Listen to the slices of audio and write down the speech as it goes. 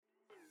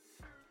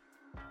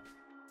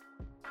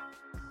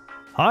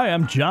Hi,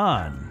 I'm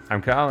John.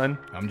 I'm Colin.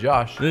 I'm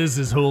Josh. This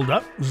is Hold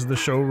Up. This is the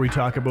show where we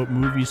talk about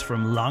movies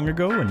from long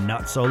ago and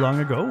not so long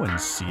ago and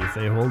see if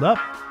they hold up.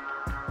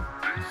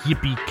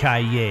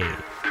 Yippee-ki-yay,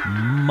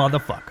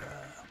 motherfucker.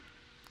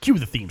 Cue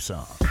the theme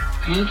song.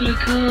 Go to the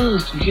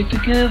coast, we get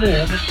together,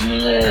 have a few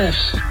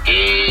laughs.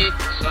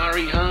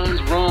 Sorry,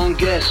 Hans, wrong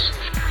guess.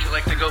 Would you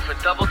like to go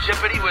for double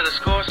jeopardy where the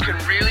scores can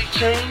really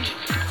change?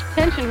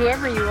 Attention,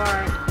 whoever you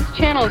are. This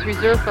channel is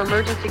reserved for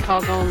emergency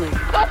calls only.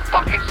 Oh,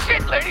 fucking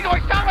shit, lady. Do I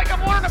sound like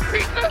I'm ordering a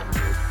pizza?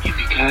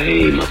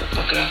 Yippee-ki-yay,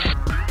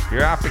 motherfucker.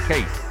 You're off the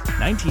case.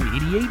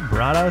 1988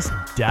 brought us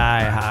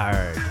Die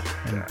Hard.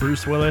 And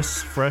Bruce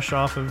Willis, fresh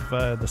off of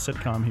the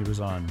sitcom he was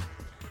on.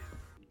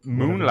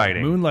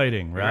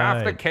 Moonlighting, You're off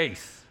the right.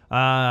 case.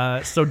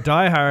 So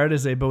Die Hard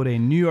is about a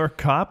New York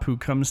cop who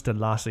comes to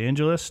Los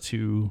Angeles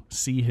to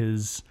see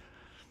his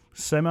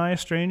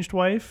semi-estranged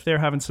wife. They're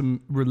having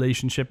some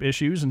relationship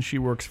issues, and she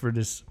works for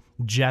this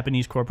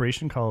Japanese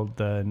corporation called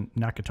the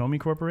Nakatomi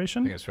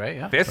Corporation. I think that's right,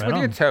 yeah. Fist Right with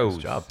on. your toes.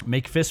 Good job.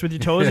 Make fists with your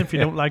toes if you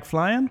don't like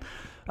flying.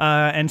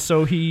 And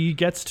so he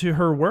gets to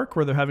her work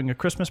where they're having a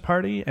Christmas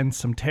party, and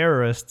some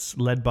terrorists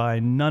led by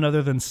none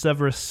other than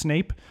Severus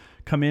Snape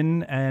come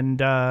in and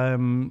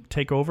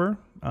take over.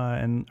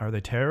 And are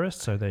they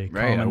terrorists? Are they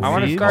Right, common I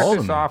want to thieves? start All this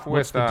of them. off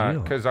What's with, the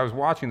deal? because I was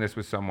watching this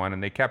with someone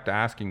and they kept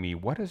asking me,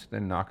 what does the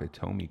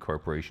Nakatomi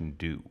Corporation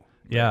do?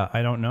 Yeah,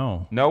 I don't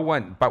know. No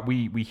one, but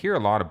we hear a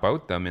lot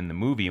about them in the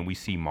movie and we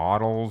see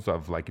models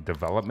of like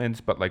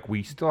developments, but like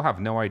we still have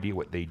no idea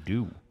what they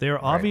do.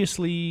 They're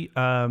obviously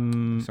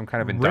Some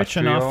kind of rich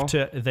enough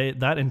industrial,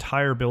 that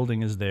entire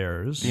building is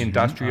theirs. the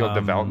industrial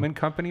development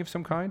company of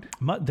some kind.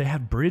 They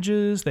had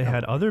bridges. They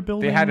had other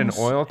buildings. had an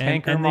oil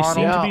tanker and they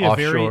seem model. to be Yeah, a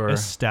very offshore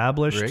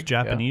established rig,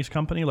 Japanese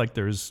company. Like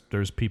there's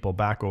people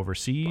back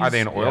overseas. Are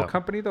they an oil Yeah.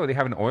 company though? They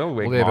have an oil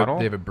rig Well, model.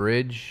 they have a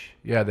bridge.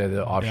 Yeah, they're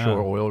the offshore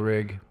oil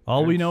rig.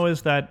 All we know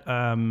is that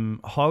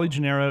Holly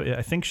Gennaro,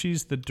 I think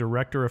she's the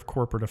director of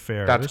corporate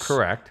affairs. That's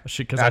correct.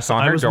 Because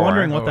on I her was door.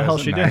 wondering what Oh, the hell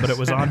is it she did, nice? but it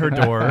was on her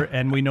door.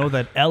 And we know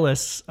that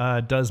Ellis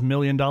does $1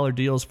 million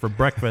deals for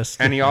breakfast.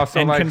 And he also,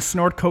 can like-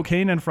 snort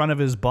cocaine in front of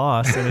his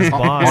boss, and his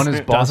boss On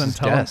his boss's doesn't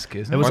tell him. desk,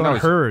 isn't it? It was Well, no, on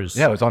it's- hers.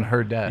 Yeah, it was on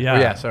her desk. Yeah. Oh,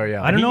 yeah, sorry,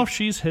 yeah. I don't know if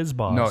she's his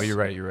boss. No, you're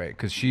right,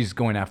 because she's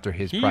going after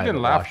his He private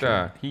even left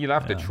washer.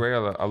 a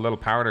trail, a little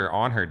powder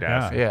on her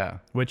desk. Yeah.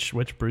 Which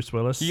Bruce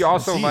Willis? He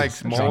also sees.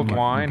 likes mulled John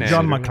wine.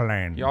 John and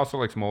McClane. He also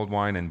likes mulled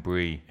wine and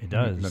brie He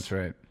does. That's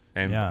right.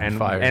 and Yeah. and,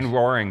 Fires. and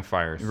roaring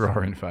fires.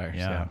 Roaring fires.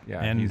 Yeah, Yeah,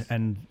 and, he's-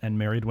 and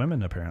married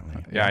women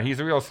apparently. Yeah, he's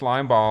a real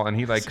slime ball, and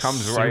he like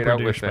comes right Super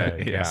out with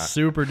douchebag. it. Yeah,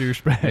 Super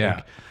douchebag.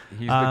 Yeah.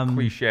 he's the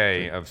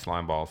cliche of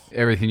slime balls.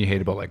 Everything you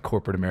hate about like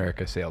corporate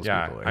America Yeah,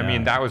 salespeople. I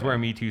mean that was where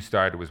Me Too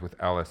started, was with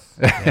Ellis.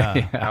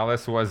 Yeah.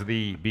 Ellis was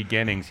the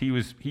beginnings.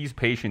 He's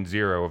patient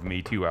zero of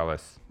Me Too,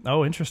 Ellis.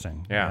 Oh,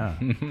 interesting. Yeah.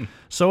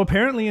 So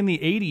apparently in the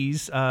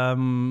 80s,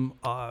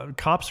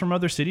 cops from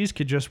other cities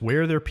could just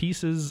wear their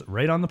pieces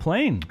right on the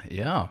plane.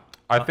 Yeah.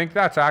 I think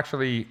that's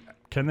actually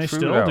Can they true,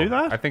 still though. do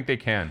that? I think they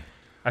can.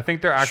 I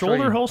think they're actually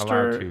Shoulder allowed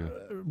holster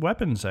to.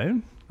 weapons, eh?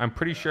 I'm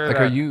pretty sure. Like,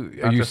 that are you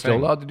that's a still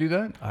thing. allowed to do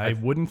that? I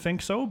wouldn't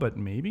think so, but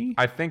maybe.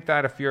 I think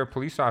that if you're a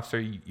police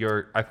officer,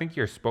 I think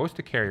you're supposed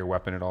to carry your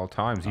weapon at all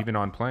times, even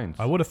on planes.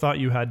 I would have thought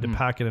you had to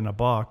pack it in a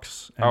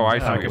box. And Oh, I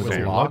see pack what it you're with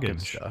saying. Lock and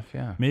luggage. stuff,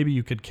 yeah. Maybe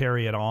you could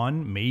carry it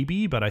on,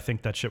 maybe, but I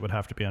think that shit would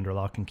have to be under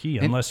lock and key,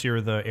 unless you're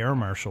the air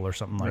marshal or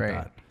something like Right.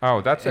 that. Oh,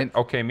 that's it.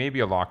 Okay,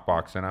 maybe a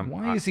lockbox, and I'm.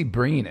 Why is he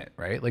bringing it,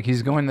 right? Like,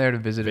 he's going there to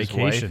visit his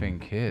wife Vacation.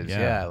 and kids.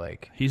 Yeah,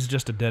 like... He's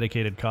just a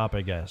dedicated cop,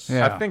 I guess.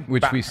 Yeah, I think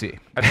which ba- we see.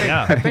 I think,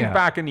 Yeah. I think Yeah.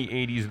 back in the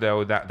 80s,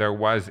 though, that there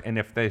was, and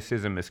if this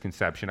is a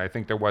misconception, I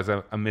think there was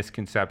a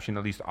misconception,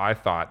 at least I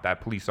thought, that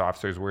police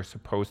officers were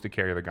supposed to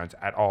carry their guns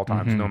at all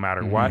times, no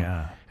matter what.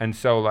 Yeah. And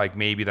so, like,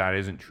 maybe that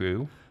isn't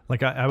true.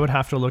 Like I would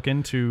have to look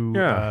into,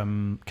 Yeah.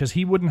 because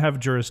he wouldn't have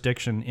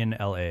jurisdiction in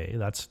LA.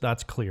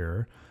 That's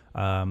clear.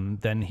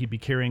 Then he'd be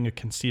carrying a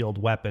concealed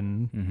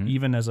weapon,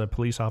 even as a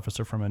police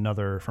officer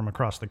from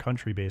across the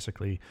country.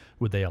 Basically,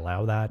 would they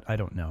allow that? I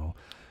don't know.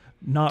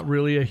 Not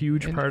really a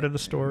huge part of the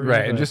story,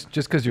 Right, and but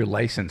just because you're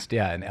licensed,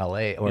 in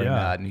L.A. or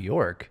Yeah. in New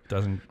York,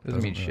 doesn't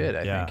mean shit.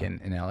 I yeah.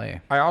 think in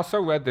L.A. I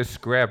also read the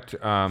script,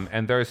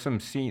 and there's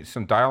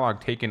some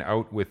dialogue taken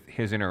out with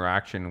his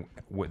interaction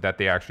that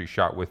they actually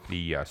shot with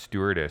the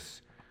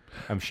stewardess.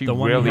 She the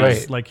one really, he has,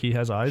 Right. like he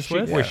has eyes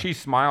with. where she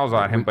smiles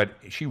at him, but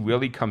she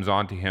really comes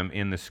on to him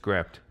in the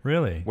script.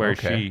 Really? Where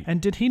Okay. she,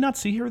 And did he not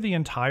see her the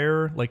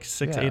entire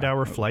 6-8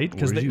 hour flight?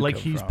 Because Where'd you come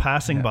he's from?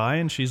 passing by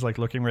and she's like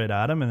looking right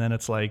at him, and then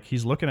it's like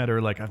he's looking at her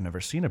like, I've never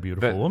seen a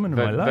beautiful woman in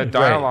my the life.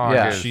 dialogue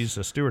yeah. is She's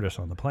a stewardess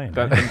on the plane.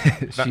 the,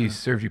 right? She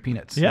served you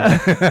peanuts. Yeah.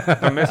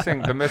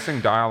 the missing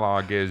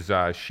dialogue is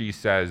she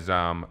says,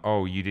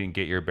 "Oh, you didn't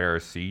get your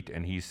bear's seat,"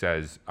 and he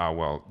says,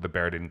 "Well, the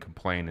bear didn't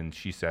complain," and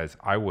she says,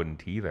 "I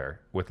wouldn't either,"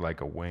 with like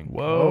a wink.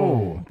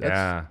 Whoa.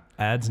 Yeah.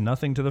 Adds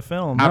nothing to the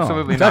film. No,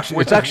 Absolutely It's not.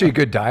 actually, it's actually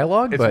good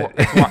dialogue, It's, but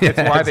it's why it's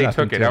they nothing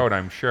took it to out,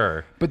 I'm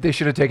sure. But they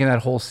should have taken that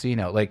whole scene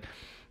out. Like,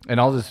 and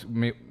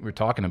we're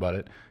talking about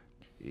it.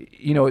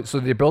 you know, so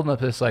they're building up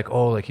this like,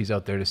 oh, like he's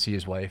out there to see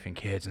his wife and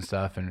kids and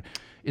stuff. And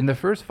in the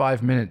first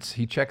 5 minutes,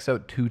 he checks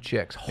out 2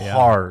 chicks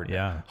hard.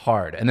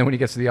 And then when he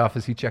gets to the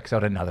office, he checks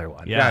out another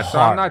one. Yeah, so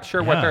I'm not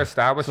sure what they're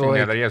establishing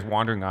there, that he has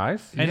wandering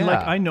eyes. And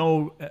like, I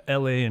know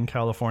LA and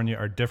California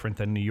are different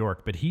than New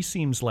York, but he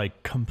seems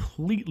like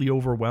completely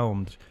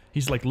overwhelmed.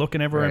 He's like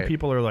looking everywhere and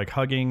people are like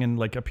hugging, and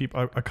like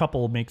a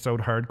couple makes out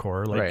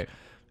hardcore. Like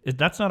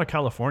that's not a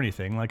California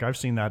thing. Like I've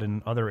seen that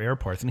in other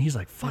airports, and he's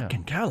like,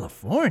 fucking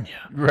California.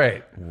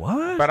 Right.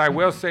 What? But I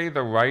will say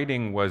the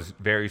writing was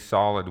very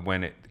solid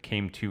when it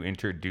came to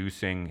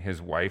introducing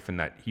his wife and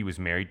that he was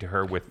married to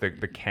her, with the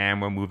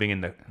camera moving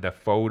in the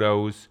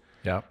photos.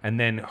 Yeah. And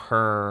then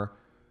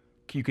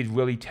you could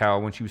really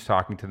tell when she was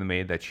talking to the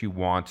maid that she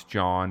wants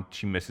John,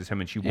 she misses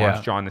him, and she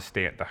wants John to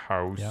stay at the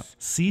house.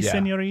 Sí,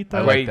 señorita.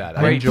 I like that.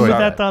 I Great enjoy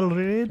that.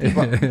 already.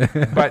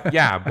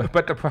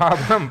 But the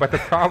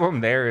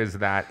problem there is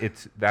that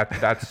that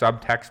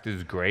subtext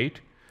is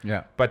great.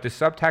 Yeah. But the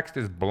subtext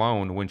is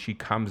blown when she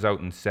comes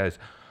out and says,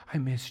 "I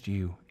missed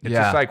you." It's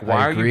Yeah, just like, why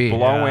I are agree. you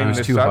blowing It was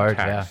the too hard.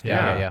 subtext?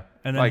 Yeah.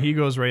 And then he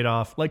goes right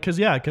off. Like,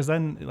 because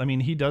then, I mean,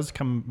 he does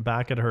come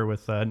back at her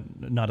with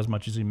not as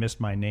much as he missed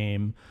my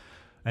name.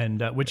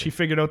 And which he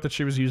figured out that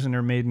she was using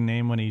her maiden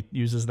name when he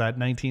uses that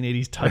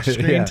 1980s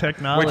touchscreen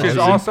technology. Which is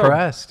I was also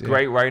impressed,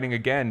 great writing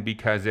again,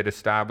 because it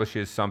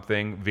establishes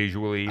something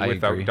visually I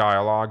without agree.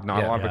 dialogue,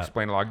 not a lot of Yeah.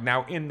 explain dialogue.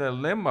 Now, in the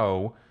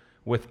limo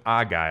with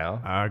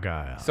Argyle.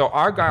 Argyle. So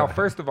Argyle,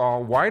 first of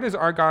all, why does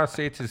Argyle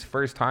say it's his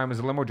first time as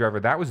a limo driver?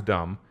 That was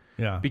dumb.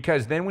 Yeah.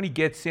 Because then when he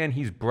gets in,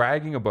 he's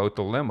bragging about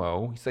the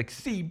limo. He's like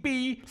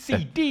CB,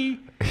 CD,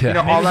 Yeah. you know,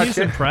 all Maybe that he's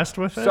shit. impressed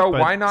with it. So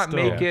but why not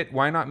still. make it?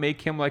 Why not make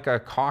him like a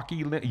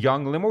cocky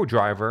young limo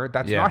driver?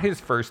 That's Yeah. not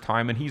his first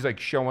time, and he's like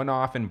showing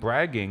off and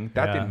bragging.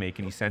 That Yeah. didn't make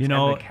any sense. You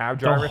know, and the cab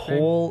driver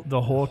thing.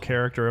 the whole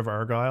character of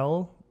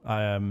Argyle,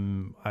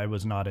 I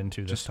was not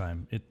into this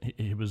time.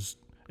 It was.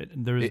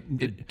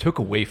 It took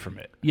away from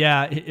it.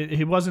 Yeah,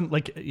 he wasn't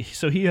like.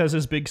 So he has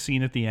his big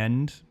scene at the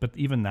end, but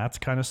even that's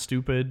kind of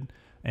stupid.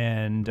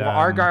 And Well,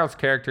 Argyle's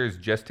character is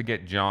just to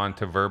get John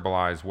to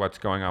verbalize what's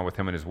going on with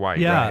him and his wife.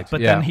 yeah, right? but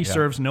then he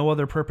serves no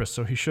other purpose.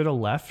 So he should have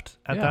left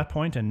at that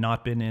point and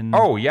not been in.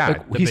 Oh yeah,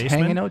 Like, the he's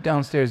basement. hanging out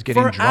downstairs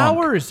getting for drunk.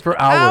 hours, For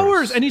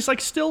hours. and he's like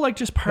still like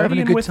just Having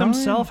a partying good with time.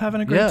 himself, having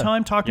a great Yeah.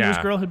 time, talking to his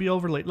Yeah. girl. He'd be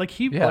over late. Like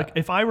like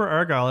if I were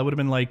Argyle, I would have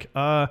been like,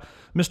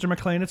 Mr.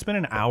 McClane, it's been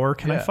an hour.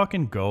 Can I Yeah.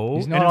 fucking go?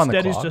 He's not and on the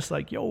instead he's clock. just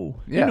like, yo,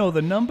 Yeah. you know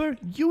the number,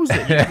 use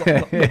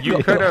it. you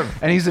could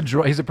have. And he's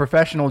a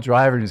professional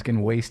driver and he's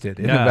getting wasted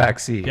in the Yeah. back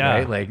seat, Yeah.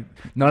 right? Like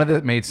none of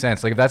that made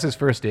sense. Like if that's his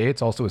first day,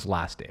 it's also his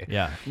last day.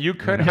 Yeah. You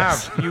could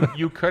have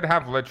you could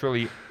have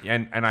literally,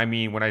 and I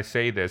mean when I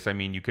say this, I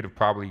mean you could have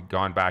probably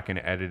gone back and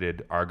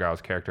edited Argyle's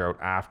character out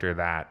after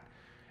that,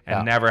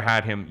 and never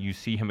had him. You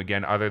see him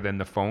again other than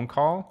the phone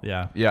call.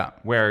 Yeah. Yeah.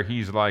 Where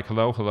he's like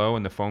hello, hello,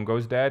 and the phone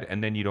goes dead,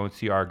 and then you don't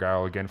see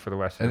Argyle again for the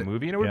rest of the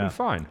movie, and it would have been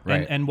fine.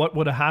 Right. And what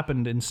would have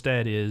happened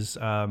instead is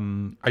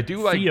I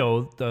do like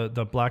Theo,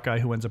 the black guy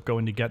who ends up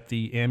going to get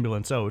the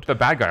ambulance out. the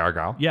bad guy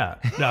Argyle. Yeah,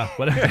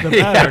 whatever. The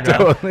bad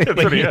Argyle. totally. But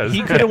what he is.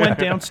 he could have went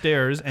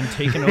downstairs and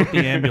taken out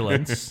the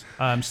ambulance,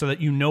 so that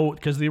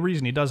because the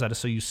reason he does that is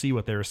so you see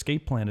what their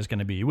escape plan is going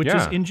to be, which is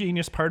Yeah.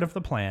 ingenious part of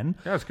the plan.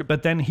 Yeah, it's good.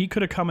 But then he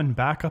could have come and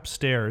back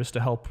upstairs to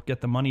help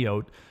get the money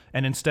out.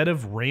 And instead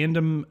of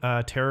random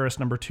terrorist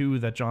number 2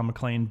 that John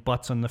McClane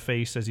butts in the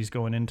face as he's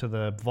going into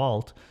the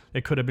vault,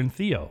 it could have been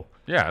Theo.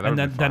 Yeah, that and would've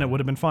then been then fine. it would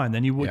have been fine.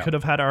 Then you Yeah. could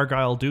have had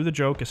Argyle do the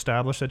joke,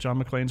 establish that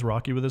John McClane's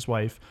rocky with his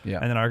wife, Yeah.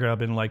 and then Argyle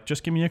been like,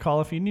 "Just give me a call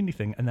if you need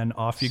anything," and then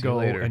off you See you go,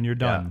 later. and you're Yeah.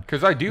 done.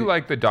 Because I do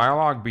like the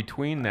dialogue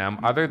between them.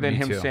 Other than Me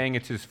him too. saying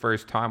it's his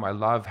first time, I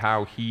love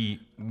how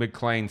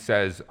McClane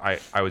says,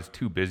 I was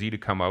too busy to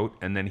come out.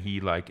 And then he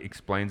like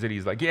explains it.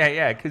 He's like,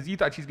 yeah, because you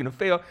thought she's going to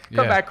fail.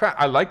 Come Yeah. back.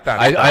 I like that.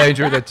 I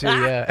enjoy that too.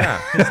 Yeah.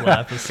 His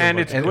laugh is so and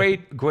much-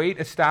 it's great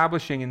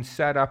establishing and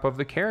setup of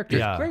the characters.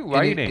 Yeah. Great And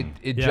writing.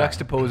 It Yeah.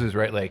 juxtaposes,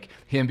 right? Like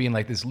him being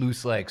like this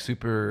loose, like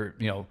super,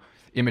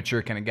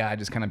 immature kind of guy,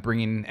 just kind of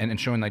bringing and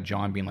showing like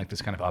John being like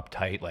this kind of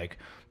uptight, like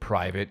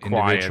private,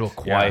 Quiet, individual, yeah.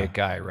 quiet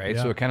guy, right?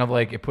 So it kind of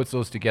like it puts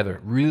those together.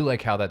 Really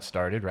like how that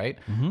started, right?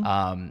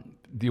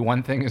 The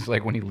one thing is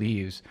like when he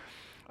leaves,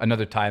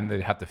 another time they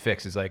have to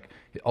fix is like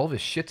all of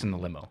his shit's in the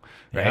limo,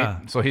 right? Yeah.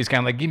 So he's kind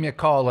of like, give me a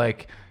call,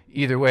 like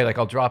either way, like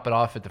I'll drop it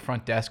off at the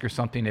front desk or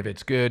something. If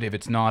it's good, if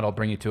it's not, I'll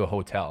bring you to a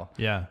hotel.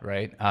 Yeah.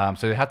 Right.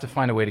 So they have to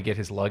find a way to get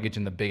his luggage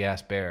in the big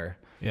ass bear.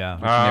 Yeah.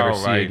 never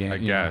see right, again, I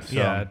you know, guess. so-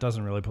 Yeah, it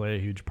doesn't really play a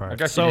huge part. I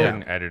guess you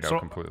didn't edit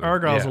out completely.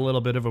 Argyle's Yeah. a little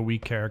bit of a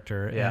weak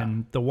character. Yeah.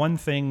 And the one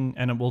thing,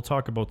 and we'll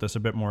talk about this a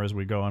bit more as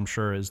we go, I'm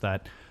sure, is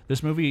that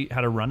this movie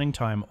had a running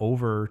time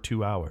over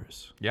 2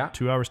 hours. Yeah.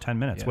 2 hours, 10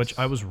 minutes, Yes. which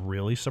I was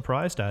really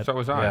surprised at. So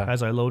was I. Yeah.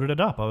 As I loaded it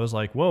up, I was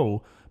like,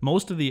 whoa,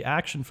 most of the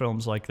action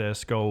films like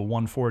this go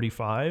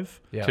 145.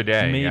 Yeah.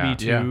 Today, Maybe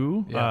yeah.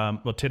 2. Yeah.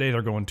 Well, today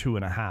they're going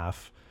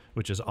 2.5,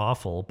 which is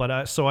awful.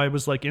 But so I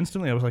was like,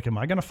 instantly, I was like, am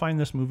I going to find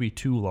this movie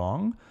too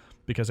long?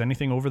 Because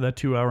anything over that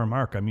 2 hour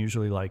mark, I'm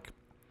usually like,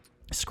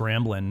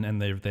 scrambling,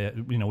 and they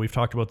we've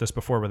talked about this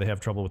before, where they have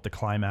trouble with the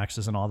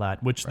climaxes and all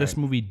that, which this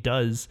movie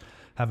does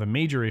have a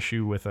major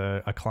issue with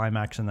a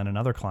climax and then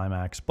another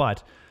climax,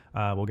 but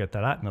we'll get to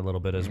that in a little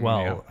bit as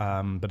well.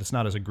 But it's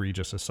not as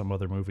egregious as some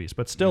other movies,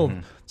 but still.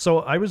 So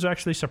I was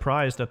actually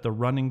surprised that the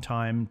running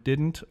time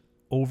didn't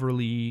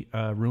overly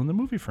ruin the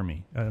movie for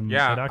me. It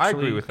actually I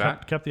agree with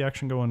that. Kept the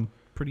action going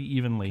pretty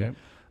evenly,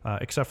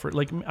 except for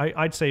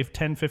I'd say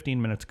 10-15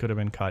 minutes could have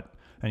been cut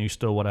and you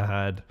still would have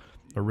had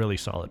a really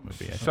solid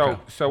movie.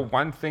 So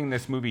one thing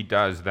this movie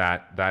does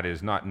that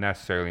is not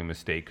necessarily a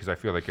mistake, because I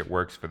feel like it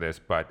works for this,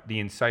 but the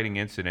inciting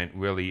incident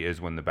really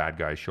is when the bad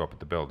guys show up at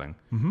the building.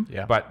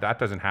 Yeah. But that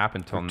doesn't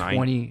happen until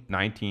 20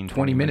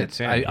 minutes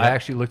in. I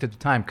actually looked at the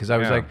time, because I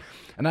was like,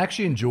 and I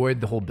actually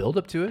enjoyed the whole build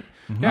up to it.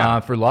 Yeah.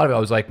 For a lot of it, I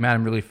was like, man,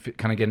 I'm really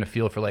kind of getting a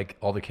feel for like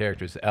all the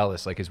characters,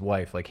 Ellis, like his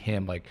wife, like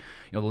him, like,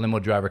 the limo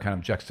driver, kind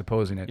of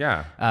juxtaposing it.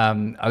 Yeah.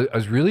 I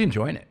was really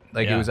enjoying it.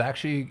 Like it was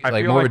actually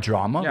like more of a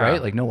drama,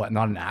 right? Like not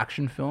an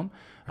action film.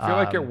 I feel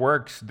like it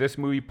works. This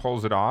movie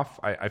pulls it off.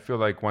 I feel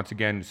like, once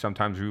again,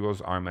 sometimes rules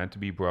are meant to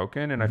be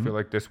broken, and I feel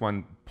like this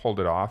one pulled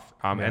it off.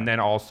 And then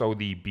also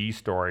the B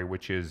story,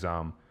 which is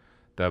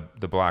the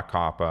black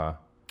cop.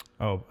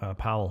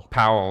 Powell.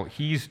 Powell.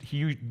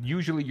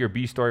 Usually your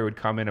B story would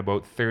come in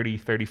about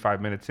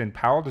 35 minutes in.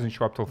 Powell doesn't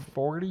show up till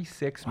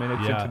 46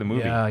 minutes into the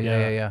movie.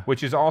 Yeah.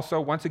 Which is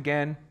also, once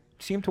again,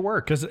 seemed to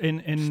work. Because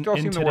in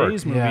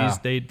today's movies,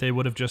 they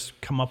would have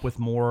just come up with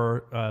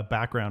more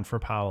background for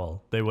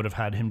Powell. They would have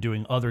had him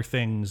doing other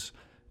things,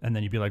 and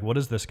then you'd be like, what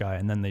is this guy?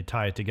 And then they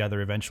tie it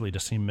together eventually to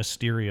seem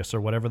mysterious or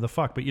whatever the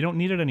fuck. But you don't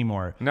need it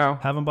anymore. No.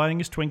 Have him buying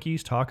his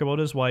Twinkies, talk about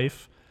his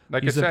wife.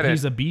 Like he's I said,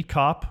 he's a beat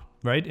cop,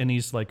 right? And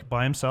he's like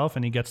by himself,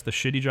 and he gets the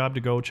shitty job to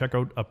go check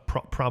out a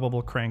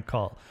probable crank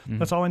call.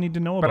 That's all I need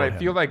to know about him. But I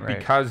feel like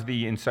because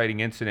the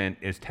inciting incident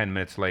is 10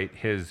 minutes late,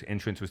 his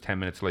entrance was 10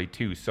 minutes late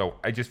too. So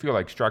I just feel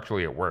like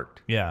structurally it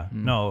worked. Yeah.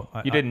 No.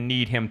 You didn't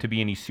need him to be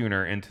any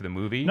sooner into the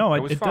movie. No,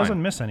 it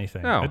doesn't miss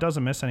anything. No. It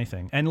doesn't miss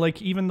anything. And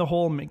like even the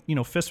whole,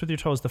 fist with your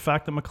toes, the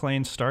fact that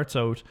McClane starts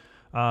out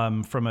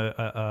from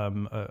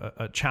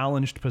a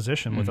challenged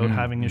position without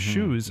having his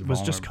shoes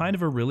was just kind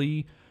of a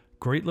really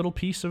great little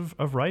piece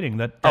of writing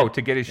that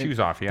to get his shoes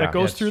off, that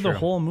goes through the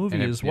whole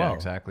movie as well. Yeah,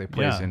 exactly. It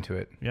plays into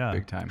it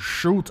big time.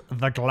 Shoot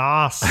the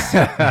glass.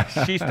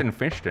 Sheaston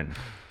Fishton.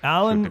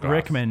 Alan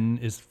Rickman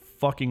is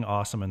fucking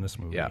awesome in this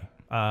movie. Yeah.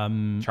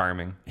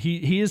 Charming.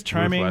 He is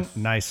charming. Ruthless.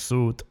 Nice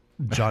suit.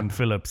 John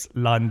Phillips,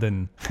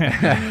 London.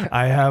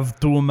 I have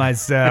to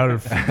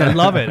myself. I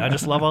love it. I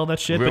just love all that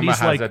shit. Rumor but he's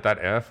has like, it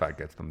that Airfag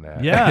gets them there.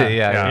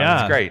 Yeah.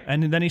 It's great.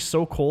 And then he's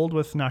so cold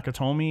with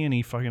Nakatomi,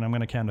 and I'm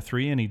going to count to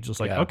 3, and he just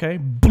like, okay,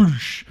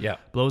 boosh,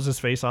 blows his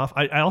face off.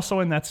 I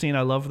also, in that scene,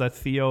 I love that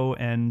Theo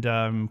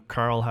and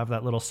Carl have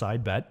that little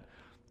side bet,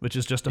 which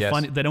is just a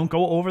funny. They don't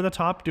go over the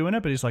top doing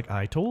it, but he's like,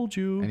 I told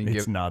you,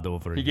 it's not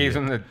over. He gives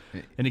him the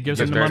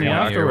money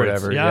afterwards. Or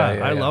whatever.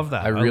 Yeah, I love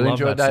that. I really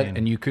enjoyed that, scene.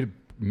 and you could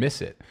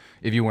miss it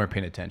if you weren't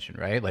paying attention,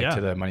 right? Like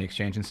to the money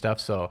exchange and stuff.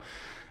 So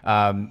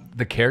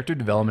the character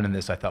development in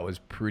this I thought was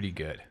pretty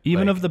good.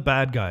 Even of the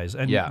bad guys.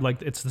 And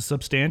like it's the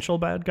substantial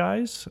bad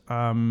guys.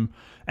 And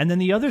then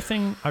the other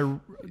thing I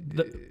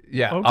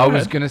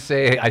was going to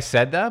say, I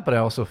said that, but I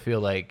also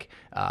feel like,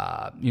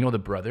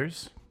 the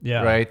brothers,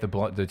 right?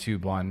 The two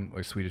blonde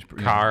or Swedish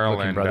Carl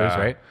looking and brothers,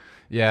 right?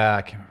 Yeah.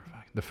 I can't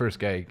remember. The first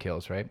guy he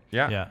kills, right?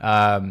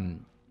 Yeah.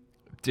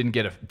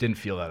 Didn't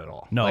feel that at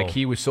all. No, like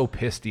he was so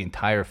pissed the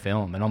entire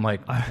film, and I'm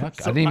like, I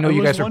didn't even know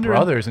you guys were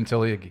brothers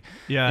until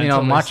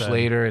much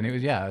later, and it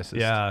was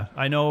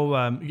I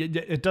know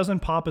it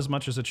doesn't pop as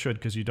much as it should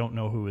because you don't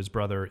know who his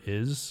brother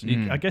is.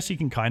 I guess you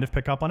can kind of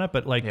pick up on it,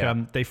 but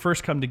they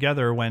first come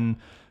together when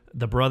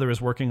the brother is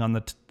working on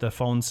the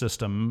phone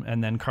system,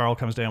 and then Carl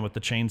comes down with the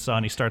chainsaw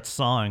and he starts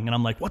sawing, and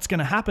I'm like, what's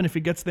gonna happen if he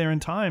gets there in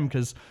time?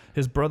 Because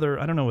his brother,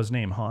 I don't know his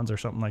name, Hans or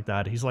something like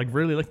that, he's like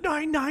really like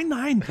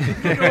 999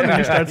 and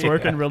he starts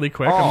working really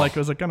quick. I'm like,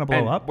 was it gonna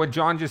blow up? What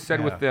John just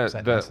said with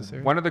the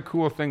one of the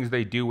cool things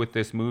they do with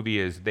this movie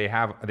is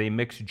they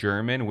mix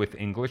German with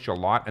English a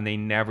lot, and they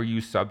never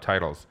use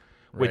subtitles,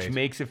 which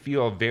makes it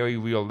feel very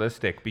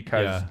realistic,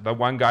 because the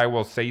one guy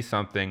will say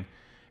something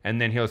and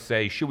then he'll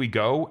say, should we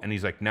go? And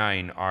he's like,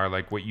 9 are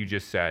like what you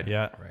just said.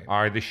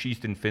 Are the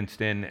Sheaston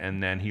Finston,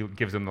 and then he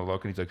gives him the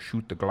look and he's like,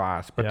 shoot the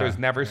glass. But there's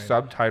never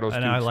subtitles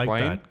and to explain. I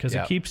like that because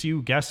it keeps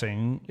you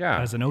guessing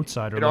as an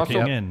outsider it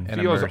looking also in.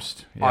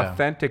 Feels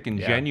authentic and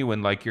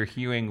genuine, like you're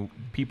hearing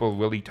people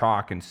really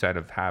talk instead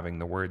of having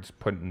the words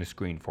put in the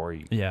screen for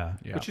you.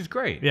 Which is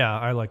great. Yeah,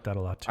 I like that a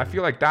lot too. I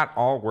feel like that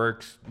all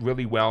works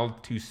really well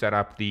to set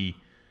up the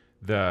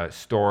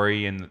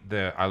story, and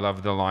I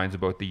love the lines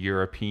about the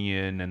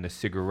European and the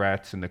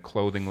cigarettes and the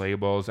clothing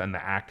labels and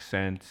the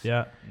accents.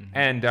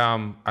 And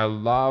I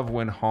love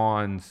when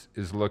Hans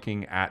is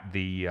looking at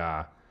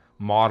the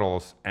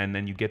models, and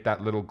then you get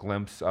that little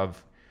glimpse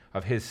of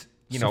his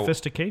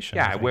sophistication.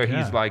 Where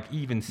he's like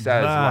even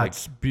says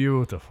that's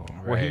beautiful.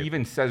 Where he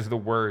even says the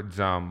words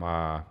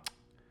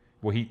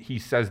well, he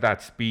says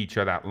that speech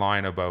or that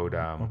line about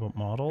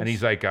models, and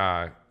he's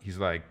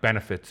like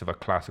benefits of a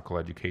classical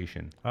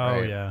education. Oh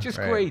Right. yeah, Just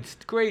Right.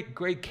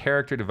 great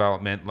character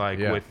development, like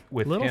Yeah.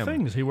 with little him.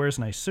 things. He wears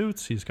nice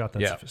suits. He's got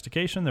that Yeah.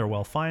 sophistication. They're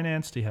well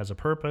financed. He has a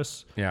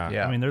purpose. Yeah.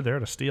 Yeah. I mean, they're there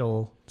to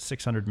steal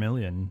 $600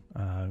 million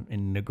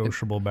in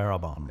negotiable barrel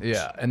bonds.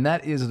 Yeah, and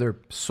that is their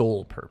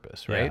sole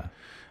purpose, right?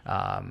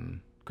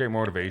 Great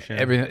motivation.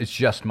 Everything, it's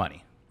just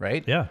money,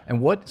 right? Yeah.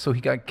 And so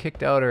he got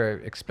kicked out or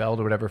expelled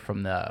or whatever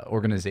from the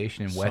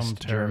organization in West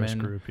terrorist German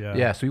group, yeah.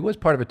 Yeah, so he was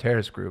part of a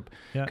terrorist group.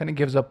 Yeah. Kind of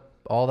gives up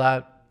all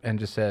that and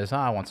just says,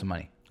 I want some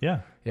money. Yeah.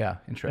 Yeah,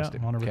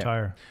 interesting. I want to Okay.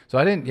 retire. So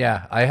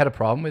I had a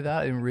problem with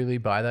that. I didn't really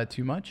buy that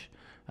too much.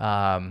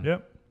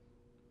 Yep.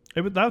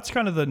 That's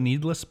kind of the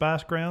needless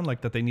background, like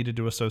that they needed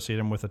to associate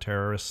him with a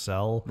terrorist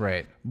cell,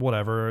 Right.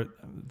 Whatever,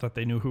 that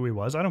they knew who he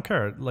was. I don't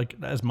care like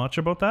as much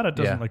about that. It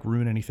doesn't Yeah. like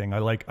ruin anything. I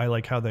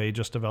like how they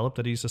just developed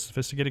that he's a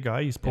sophisticated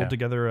guy. He's pulled Yeah.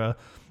 together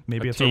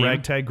maybe it's team. a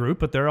ragtag group,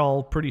 but they're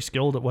all pretty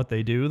skilled at what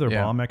they do. They're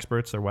Yeah. bomb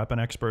experts. They're weapon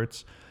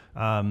experts.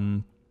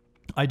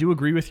 I do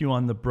agree with you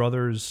on the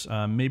brothers.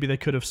 Maybe they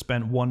could have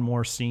spent one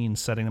more scene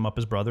setting them up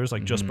as brothers,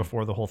 like just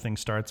before the whole thing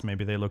starts.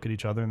 Maybe they look at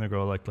each other and they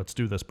go like, "Let's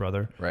do this,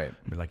 brother." Right.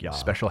 And be like, "Yeah,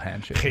 Special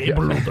handshake. hey, Yeah.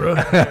 brother."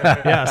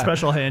 Yeah,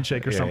 special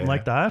handshake or something yeah.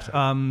 like that.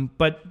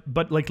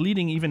 But like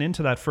leading even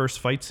into that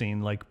first fight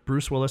scene, like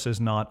Bruce Willis is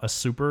not a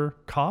super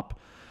cop.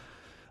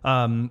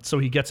 So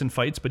he gets in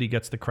fights, but he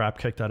gets the crap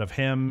kicked out of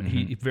him.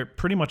 He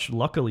pretty much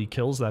luckily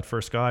kills that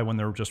first guy when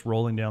they're just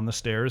rolling down the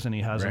stairs, and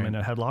he has him Right. in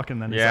a headlock. And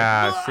then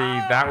Yeah, see,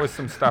 that was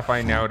some stuff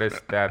I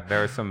noticed that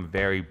there's some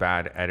very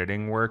bad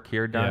editing work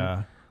here done.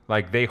 Yeah.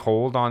 Like they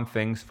hold on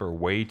things for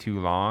way too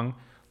long.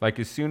 Like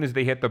as soon as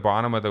they hit the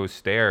bottom of those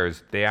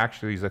stairs, they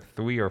actually is a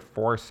 3 or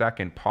 4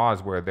 second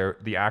pause where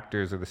the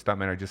actors or the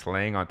stuntmen are just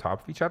laying on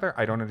top of each other.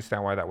 I don't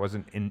understand why that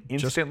wasn't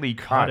instantly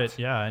cut. it,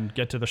 yeah, and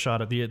get to the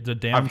shot of the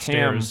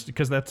downstairs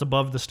because that's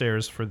above the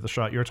stairs for the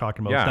shot you're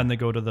talking about. Yeah. Then they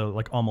go to the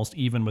like almost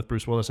even with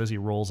Bruce Willis as he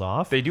rolls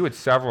off. They do it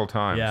several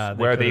times Yeah,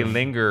 they where they could've-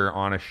 linger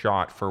on a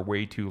shot for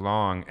way too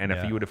long, and if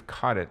Yeah. you would have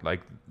cut it,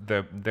 like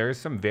there's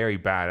some very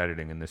bad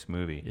editing in this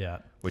movie. Yeah.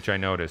 Which I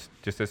noticed.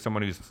 Just as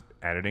someone who's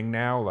editing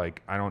now,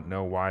 like I don't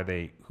know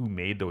who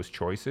made those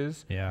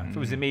choices. Yeah.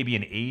 So was it maybe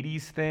an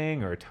 80s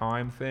thing or a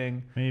time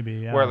thing? Maybe,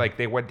 yeah. Where like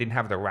they didn't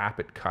have the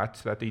rapid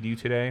cuts that they do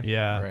today.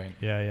 yeah, Right.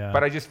 yeah.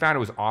 But I just found it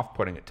was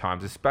off-putting at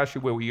times,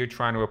 especially where you're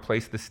trying to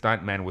replace the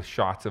stuntmen with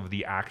shots of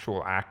the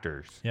actual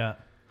actors. yeah.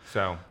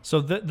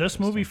 So This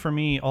movie for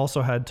me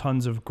also had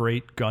tons of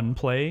great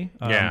gunplay.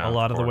 Yeah, a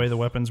lot of of the way course. the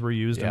weapons were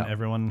used, and Yeah.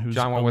 everyone who's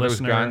John, what a were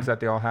listener, those guns that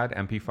they all had?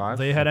 MP5s?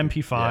 They had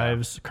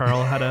MP5s.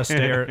 Carl had a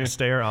Steyr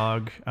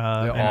AUG,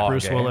 and AUG,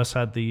 Bruce eh? Willis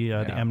had the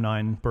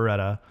M9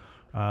 Beretta.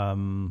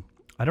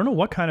 I don't know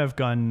what kind of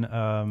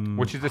gun.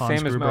 Which is the Hans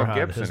same as Gruber Mel had,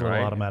 Gibson, his little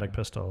right? automatic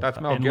pistol. That's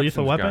Mel in Lethal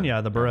Gibson's Weapon, gun.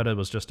 yeah, the Beretta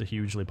was just a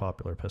hugely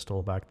popular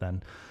pistol back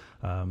then.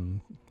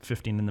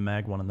 15 in the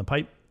mag, 1 in the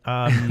pipe.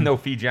 No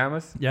fee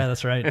jammas? Yeah,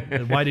 that's right.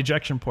 The wide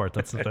ejection port.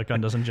 That gun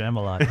doesn't jam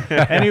a lot.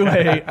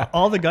 Anyway,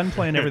 all the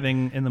gunplay and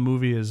everything in the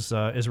movie is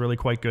really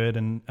quite good.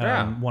 And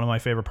one of my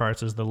favorite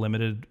parts is the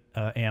limited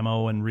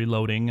ammo and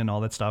reloading and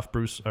all that stuff.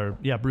 Bruce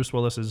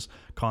Willis is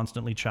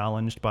constantly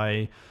challenged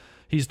by.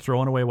 He's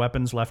throwing away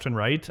weapons left and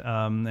right,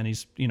 and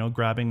he's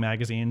grabbing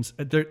magazines.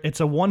 It's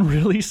a one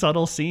really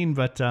subtle scene,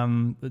 but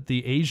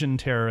the Asian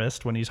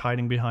terrorist when he's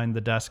hiding behind the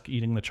desk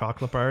eating the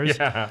chocolate bars.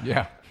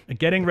 Yeah.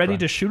 Getting ready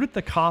to shoot at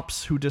the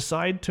cops who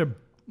decide to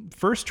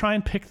first try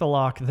and pick the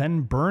lock,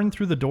 then burn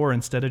through the door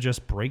instead of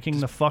just breaking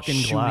the fucking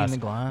shooting glass. the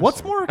glass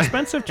What's or- more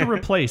expensive to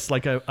replace,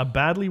 like a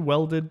badly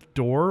welded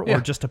door or Yeah.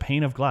 just a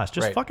pane of glass?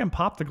 Just Right. fucking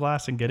pop the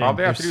glass and get All in.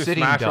 they have to do is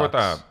sitting smash it with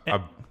ducks.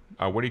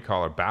 a what do you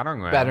call it?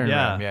 Battering ram. Battering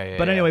Yeah. ram. Yeah.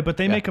 But anyway, but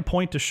they Yeah. make a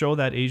point to show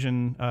that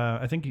Asian.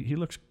 I think he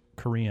looks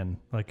Korean,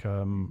 like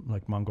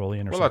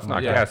Mongolian or Well, let's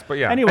something. not guess, but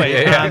yeah.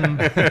 Anyway,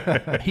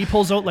 he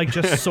pulls out like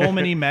just so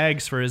many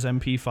mags for his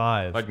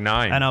MP5. Like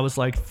 9. And I was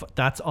like,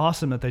 that's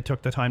awesome that they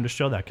took the time to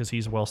show that because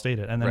he's well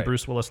stated. And then Right.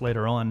 Bruce Willis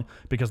later on,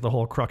 because the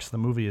whole crux of the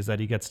movie is that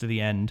he gets to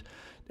the end.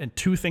 And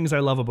 2 things I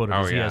love about it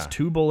is he has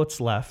 2 bullets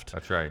left.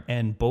 That's right.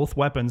 And both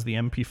weapons, the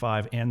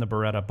MP5 and the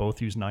Beretta,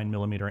 both use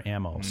 9mm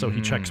ammo. So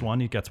he checks one.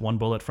 He gets 1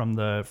 bullet from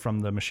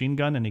the machine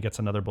gun, and he gets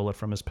another bullet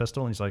from his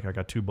pistol. And he's like, I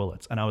got 2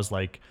 bullets. And I was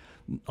like,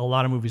 a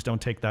lot of movies don't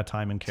take that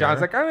time and care.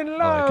 John's like, I'm in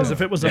love. Because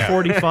if it was a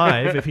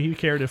 45, if he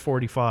carried a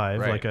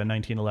 45, Right. like a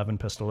 1911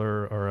 pistol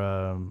or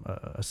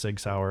a Sig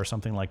Sauer or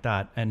something like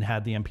that, and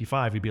had the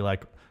MP5, he'd be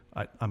like,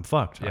 I'm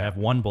fucked. I have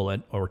 1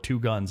 bullet or 2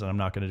 guns, and I'm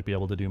not going to be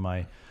able to do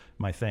my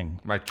thing.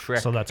 My trick.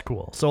 So that's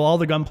cool. So all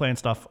the gunplay and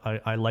stuff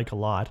I like a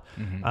lot.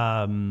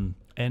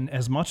 And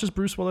as much as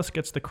Bruce Willis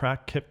gets the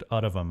crap kicked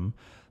out of him,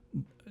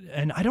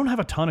 and I don't have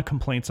a ton of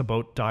complaints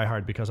about Die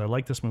Hard because I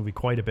like this movie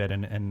quite a bit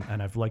and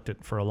I've liked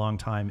it for a long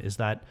time, is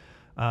that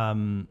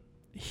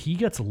he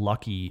gets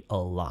lucky a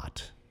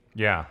lot.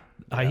 Yeah.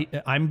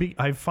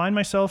 I find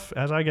myself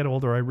as I get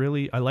older,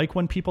 I like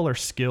when people are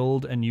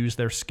skilled and use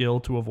their skill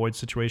to avoid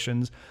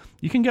situations.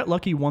 You can get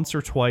lucky once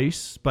or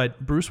twice,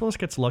 but Bruce Willis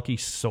gets lucky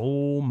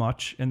so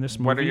much in this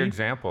movie. What are your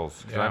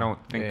examples? 'Cause I don't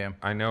think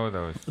I know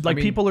those. Like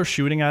people are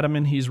shooting at him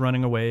and he's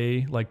running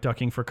away, like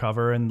ducking for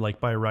cover, and like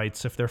by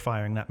rights, if they're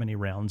firing that many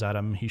rounds at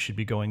him, he should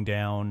be going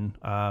down.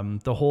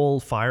 The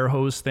whole fire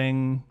hose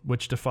thing,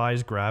 which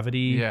defies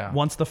gravity. Yeah.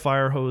 Once the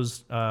fire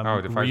hose reel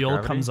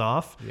gravity? comes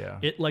off,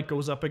 it like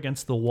goes up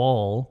against the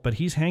wall, but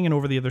he's hanging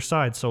over the other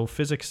side. So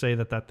physics say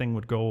that thing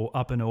would go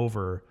up and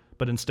over,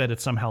 but instead it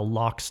somehow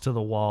locks to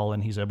the wall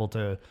and he's able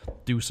to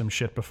do some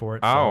shit before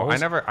it falls. I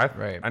never thought of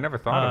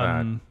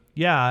that.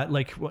 Yeah,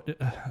 like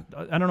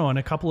I don't know. In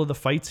a couple of the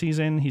fights he's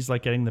in, he's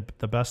like getting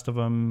the best of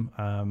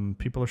them.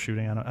 People are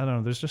shooting. I don't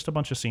know. There's just a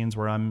bunch of scenes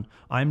where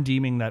I'm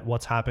deeming that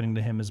what's happening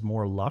to him is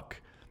more luck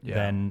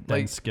than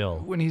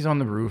skill. When he's on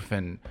the roof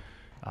and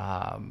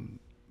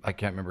I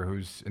can't remember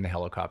who's in the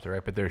helicopter,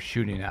 right? But they're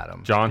shooting at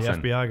him.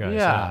 Johnson. The FBI guys.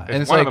 Yeah,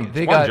 and it's one of like them.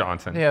 they It's one got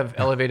Johnson. They have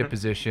elevated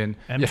position.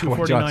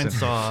 M249 Johnson.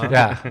 saw.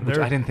 Yeah, which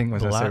I didn't think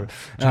was necessary.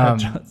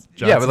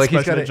 Yeah, but like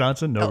he's got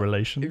Johnson, no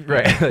relation.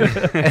 Right.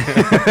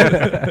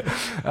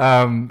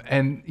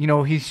 And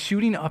he's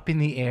shooting up in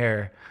the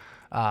air,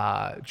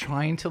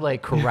 trying to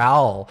like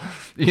corral,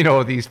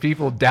 these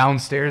people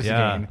downstairs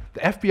again. The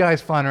FBI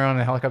is flying around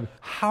in a helicopter.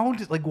 How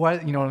did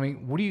what? You know what I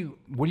mean? What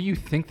do you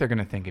think they're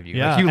gonna think of you?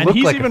 Yeah, Like, you and look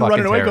he's like even a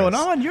running away, terrorist.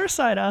 going, "Oh, on your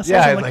side, asshole!"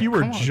 Yeah, like you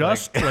were come on,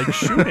 just like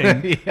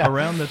shooting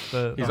around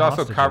the He's also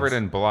hostages. covered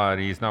in blood.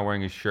 He's not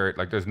wearing his shirt.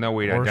 Like, there's no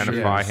way to Or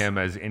identify shoes. him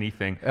as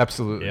anything.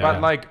 Absolutely. Yeah.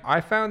 But like,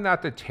 I found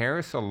that the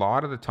terrorists a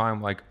lot of the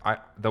time, like,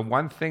 the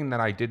one thing that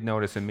I did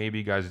notice, and maybe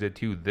you guys did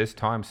too, this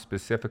time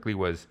specifically,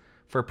 was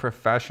for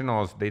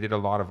professionals, they did a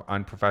lot of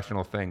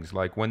unprofessional things.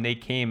 Like when they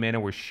came in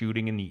and were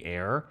shooting in the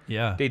air,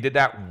 they did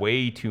that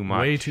way too much.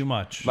 Way too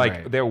much.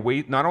 Like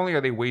not only are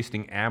they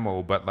wasting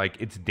ammo, but like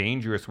it's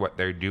dangerous what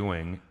they're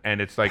doing,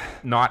 and it's like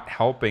not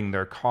helping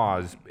their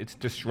cause. It's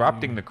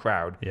disrupting the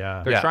crowd.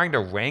 Yeah. They're trying to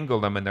wrangle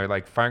them, and they're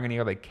like firing in the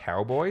air like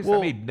cowboys. Well,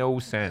 that made no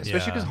sense.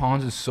 Especially because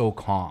Hans is so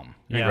calm.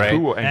 Yeah. Right.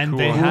 Cool, and cool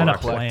they and had a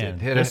collected.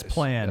 plan. This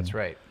plan. That's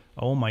right.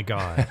 Oh my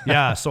God.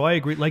 Yeah. So I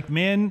agree. Like,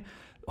 man,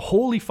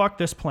 holy fuck,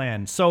 this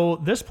plan. So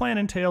this plan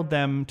entailed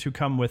them to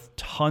come with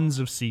tons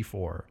of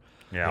C4.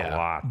 Yeah, a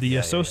lot. The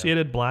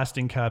associated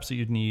blasting caps that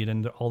you'd need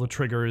and all the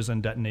triggers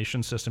and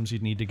detonation systems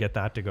you'd need to get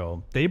that to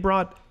go. They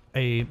brought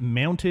a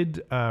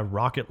mounted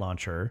rocket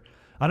launcher.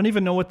 I don't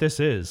even know what this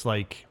is.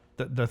 Like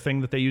the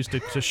thing that they used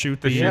to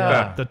shoot the Is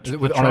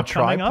it on a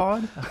truck coming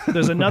up. tripod?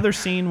 There's another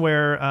scene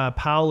where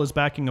Powell is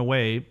backing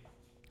away.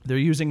 They're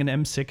using an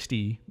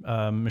M60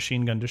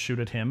 machine gun to shoot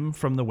at him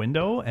from the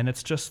window. And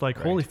it's just like,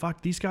 holy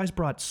fuck, these guys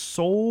brought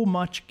so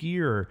much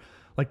gear.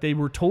 Like, they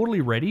were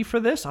totally ready for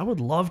this. I would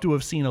love to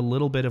have seen a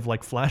little bit of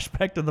like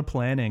flashback to the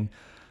planning.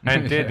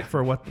 And did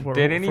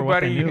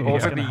anybody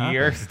over the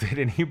years? Did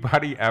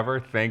anybody ever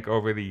think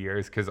over the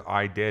years? Because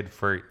I did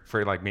for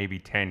like maybe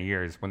 10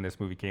 years when this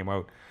movie came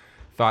out.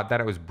 Thought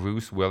that it was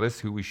Bruce Willis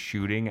who was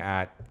shooting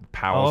at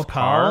Powell's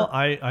car.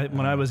 I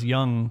when I was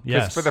young,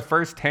 yes. For the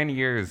first 10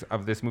 years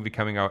of this movie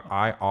coming out,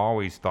 I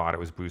always thought it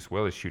was Bruce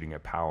Willis shooting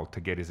at Powell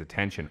to get his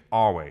attention.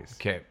 Always.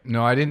 Okay.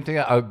 No, I didn't think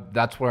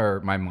that's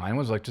where my mind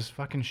was like, just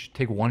fucking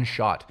take one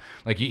shot.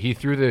 Like he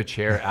threw the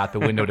chair at the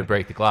window to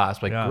break the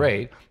glass. Like,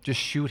 great.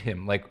 Just shoot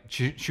him. Like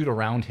shoot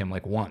around him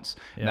like once.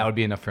 And that would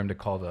be enough for him to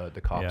call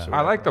the cops. Yeah.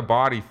 I like the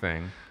body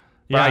thing.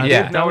 Yeah, I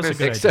did notice,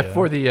 except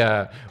for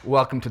the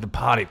welcome to the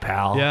party,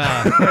 pal.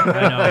 Yeah,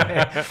 I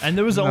know. And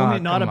there was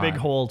only not a come big on.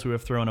 hole to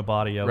have thrown a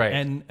body out. Right.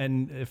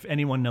 And if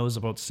anyone knows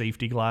about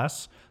safety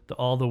glass,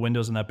 all the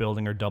windows in that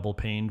building are double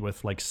paned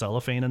with like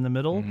cellophane in the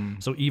middle.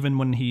 So even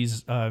when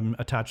he's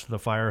attached to the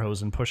fire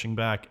hose and pushing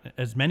back,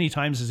 as many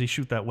times as he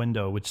shoot that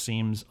window, which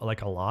seems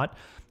like a lot,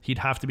 he'd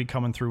have to be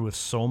coming through with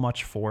so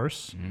much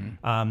force.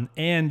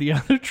 And the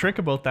other trick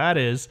about that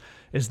is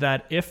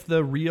that if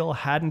the reel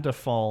hadn't have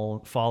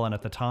fallen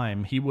at the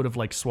time, he would have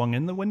like swung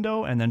in the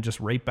window and then just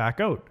right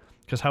back out.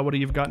 Because how would he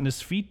have gotten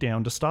his feet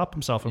down to stop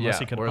himself unless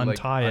he could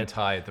untie it?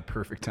 Untie at the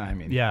perfect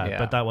timing. Yeah,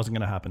 but that wasn't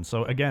going to happen.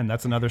 So again,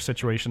 that's another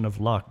situation of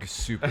luck.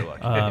 Super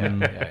lucky.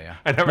 Yeah.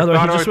 I never Otherwise,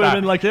 thought he just would about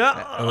have been like,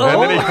 that.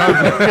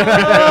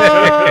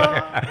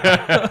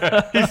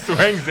 He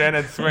swings in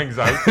and swings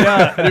out.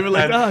 yeah, and he was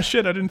like, oh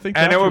shit, I didn't think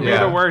that. And it would be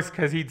Yeah. the worst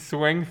because he'd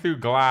swing through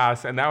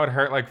glass and that would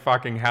hurt like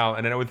fucking hell.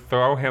 And then it would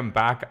throw him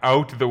back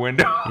out the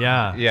window.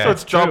 Yeah. Yeah. So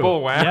it's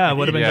double whammy. Yeah, it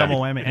would have been Yeah.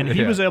 double whammy. And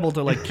he was able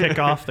to like kick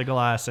off the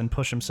glass and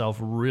push himself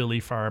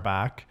really far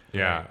back.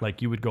 Yeah.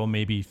 Like you would go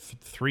maybe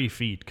 3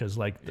 feet because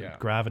like the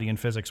gravity and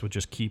physics would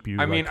just keep you.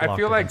 I mean, I locked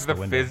feel like against the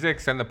window.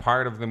 physics and the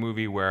part of the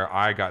movie where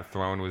I got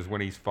thrown was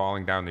when he's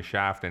falling down the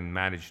shaft and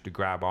managed to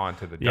grab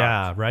onto the duct.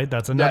 Yeah, right.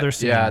 That's another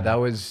scene. Yeah, that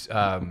was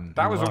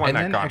That was the one and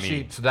that then got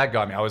actually, me. So that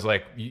got me. I was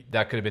like,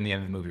 that could have been the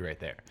end of the movie right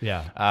there.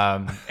 Yeah.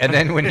 And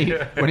then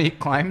when he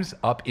climbs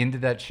up into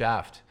that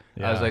shaft,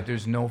 I was Yeah. like,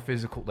 there's no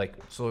physical, like,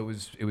 so it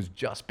was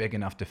just big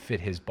enough to fit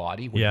his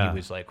body when Yeah. he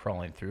was like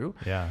crawling through.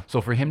 Yeah.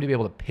 So for him to be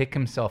able to pick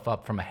himself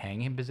up from a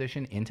hanging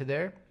position into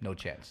there, no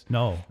chance.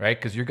 No. Right?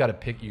 Because you got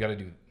to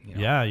do,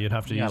 Yeah, you'd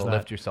have to you use got to that.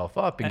 lift yourself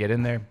up and get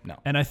in there. No.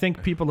 And I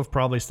think people have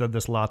probably said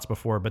this lots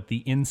before, but the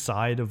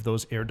inside of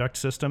those air duct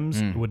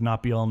systems would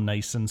not be all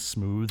nice and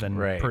smooth and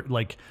Right.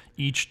 like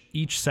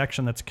each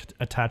section that's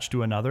attached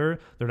to another,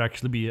 there'd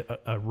actually be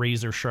a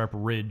razor sharp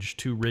ridge,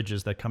 2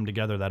 ridges that come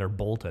together that are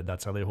bolted.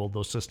 That's how they hold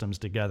those systems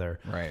together.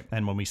 Right.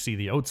 And when we see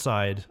the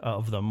outside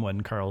of them,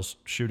 when Carl's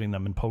shooting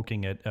them and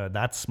poking it,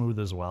 that's smooth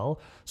as well.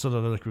 So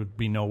that there would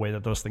be no way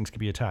that those things could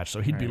be attached.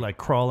 So he'd be like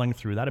crawling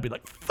through that. It'd be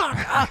like,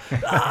 fuck.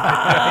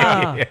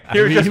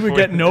 He would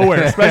get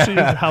nowhere, especially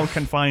how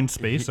confined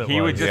space it was.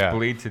 He would just Yeah.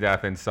 bleed to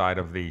death inside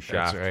of the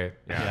shaft. right.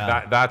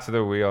 Yeah. That's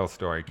the real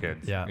story,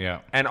 kids. Yeah. Yeah.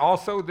 And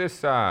also,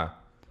 this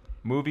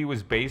movie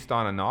was based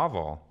on a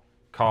novel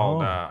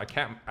called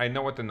I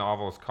know what the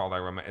novel is called. I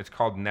remember it's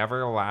called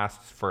Never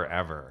Lasts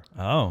Forever.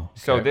 Oh.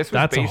 So this was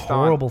That's a based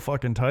horrible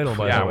fucking title,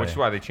 by the way. which is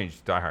why they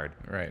changed Die Hard.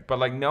 Right. But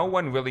like no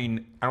one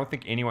really, I don't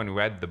think anyone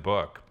read the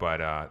book, but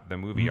the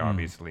movie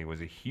obviously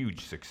was a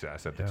huge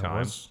success at the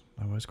time.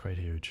 It was quite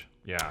huge.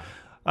 Yeah.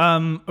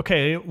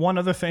 Okay, one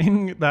other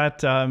thing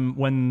that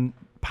when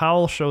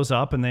Powell shows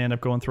up and they end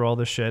up going through all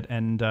this shit,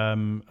 and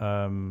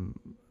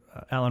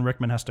Alan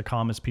Rickman has to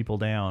calm his people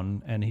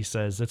down, and he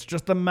says it's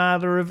just a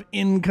matter of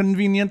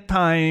inconvenient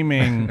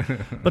timing.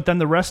 But then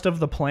the rest of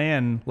the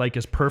plan like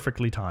is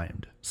perfectly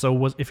timed.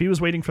 So if he was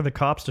waiting for the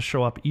cops to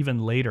show up even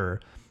later,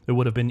 it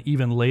would have been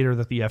even later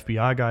that the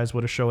FBI guys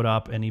would have showed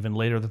up, and even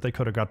later that they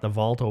could have got the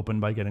vault open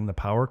by getting the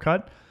power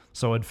cut.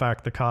 So in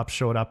fact, the cops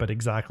showed up at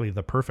exactly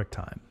the perfect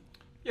time.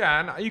 Yeah,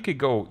 and you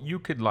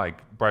could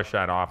like brush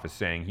that off as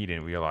saying he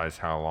didn't realize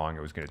how long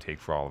it was going to take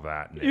for all of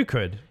that. And You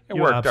could. It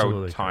You worked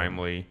absolutely out could.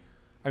 timely.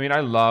 I mean,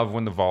 I love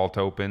when the vault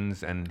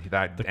opens and The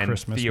and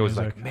Christmas Theo's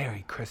music. like,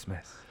 "Merry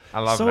Christmas." I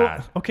love So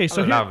that. okay,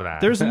 so I here, love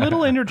that. there's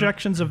little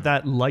interjections of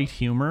that light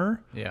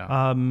humor.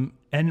 Yeah.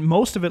 And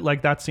most of it,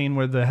 like that scene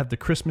where they have the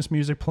Christmas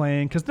music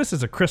playing, because this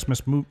is a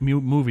Christmas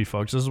movie,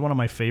 folks. This is one of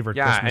my favorite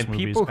Christmas and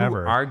movies people who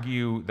ever.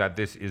 argue that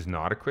this is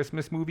not a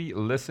Christmas movie,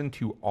 listen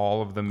to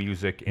all of the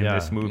music in Yeah.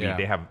 this movie. Yeah.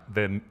 They have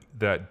the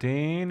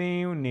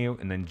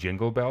and then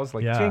jingle bells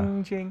like Yeah.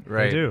 jing jing.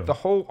 Right. They do.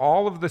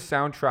 All of the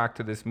soundtrack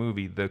to this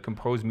movie, the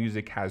composed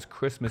music has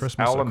Christmas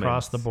elements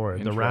across the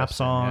board. The rap Interesting,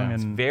 song yeah.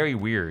 and Very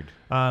weird.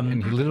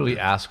 And he literally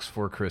asks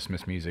for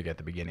Christmas music at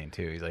the beginning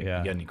too. He's like, Yeah.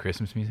 "You got any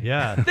Christmas music?"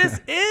 yeah, this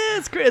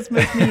is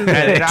Christmas music.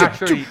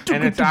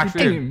 and it's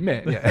actually,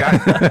 Man,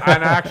 yeah.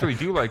 and I actually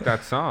do like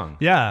that song.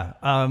 Yeah.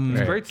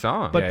 It's a great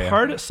song.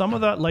 But some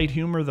of that light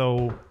humor,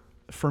 though,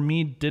 for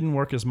me, didn't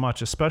work as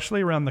much,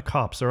 especially around the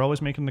cops. They're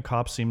always making the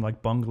cops seem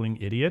like bungling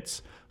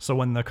idiots. So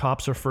when the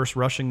cops are first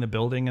rushing the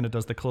building and it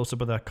does the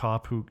close-up of that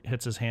cop who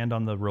hits his hand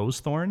on the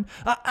rose thorn,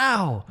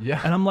 ow! Yeah.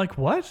 And I'm like,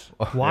 what?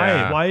 Why?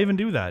 Yeah. Why even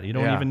do that? You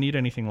don't Yeah. even need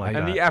anything like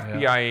And that. the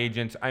FBI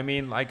agents, I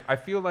mean, like, I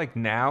feel like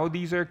now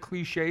these are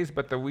cliches,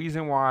 but the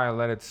reason why I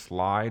let it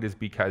slide is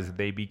because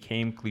they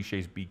became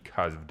cliches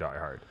because of Die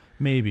Hard.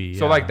 Maybe.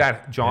 So, yeah. like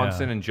that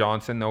Johnson Yeah. and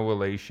Johnson, no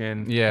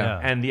relation.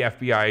 Yeah. And the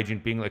FBI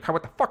agent being like, how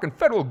about the fucking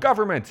federal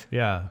government?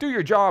 Yeah. Do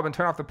your job and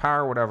turn off the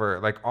power, whatever.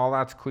 Like, all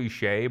that's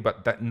cliche,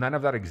 but none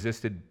of that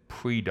existed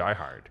pre-Die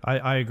Hard.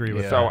 I agree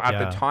with that. So, at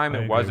yeah, the time, I it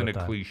agree wasn't a with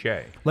that.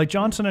 cliche. Like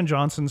Johnson &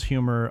 Johnson's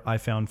humor, I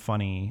found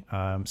funny.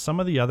 Some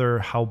of the other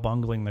how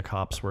bungling the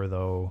cops were,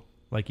 though,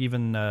 like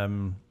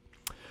even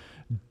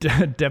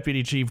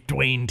Deputy Chief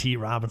Dwayne T.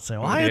 Robinson.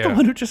 Well, I am the Yeah.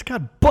 one who just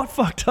got butt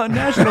fucked on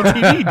national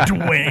TV,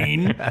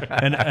 Dwayne.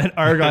 And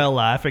Argyle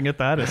laughing at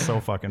that is so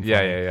fucking funny.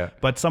 Yeah.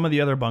 But some of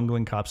the other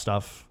bungling cop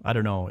stuff, I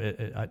don't know.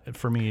 It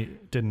for me,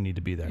 it didn't need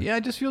to be there. Yeah,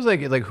 it just feels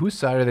like whose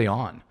side are they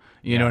on?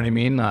 You know what I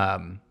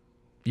mean?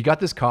 You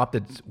got this cop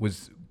that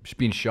was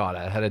being shot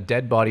at, had a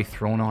dead body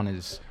thrown on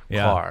his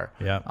car.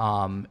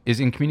 Yeah. Is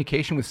in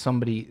communication with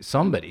somebody,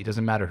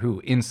 doesn't matter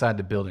who, inside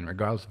the building,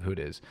 regardless of who it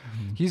is.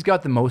 Mm-hmm. He's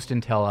got the most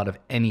intel out of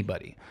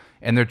anybody.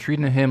 And they're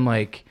treating him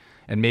like,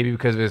 and maybe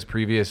because of his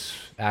previous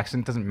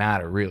accident, doesn't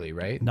matter really,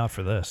 right? Not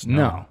for this.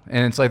 No.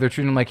 And it's like they're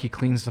treating him like he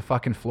cleans the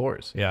fucking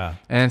floors. Yeah.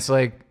 And it's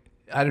like,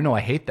 I don't know. I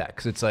hate that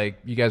because it's like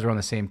you guys are on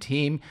the same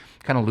team,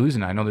 kind of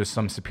losing. I know there's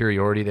some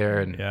superiority there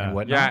and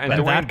whatnot. Yeah, and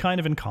And Dwayne- that kind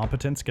of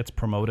incompetence gets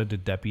promoted to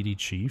deputy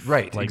chief.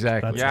 Right,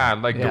 exactly. that's- Yeah,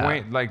 like Yeah.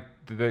 Dwayne, like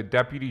the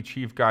deputy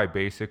chief guy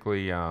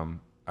basically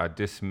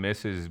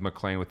dismisses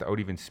McClane without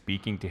even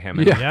speaking to him,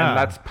 and, Yeah. and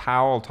lets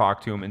Powell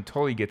talk to him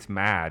until he gets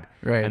mad,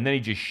 Right. and then he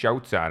just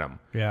shouts at him.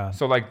 Yeah.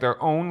 So like the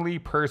only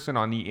person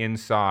on the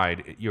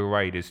inside, you're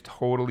right, is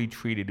totally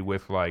treated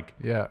with like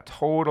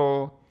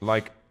total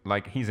like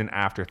he's an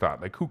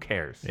afterthought. Like who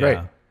cares? Yeah.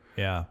 Right.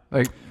 Yeah.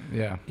 Like,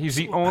 yeah. He's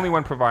the only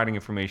one providing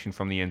information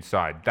from the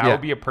inside. That Yeah.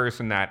 would be a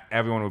person that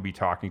everyone would be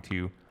talking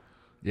to.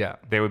 Yeah.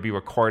 They would be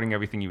recording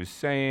everything he was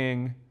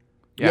saying.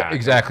 Yeah,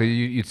 exactly.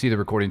 You'd see the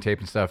recording tape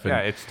and stuff. And Yeah,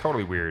 it's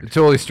totally weird. it's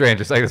totally strange.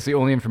 It's like it's the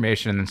only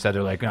information, and instead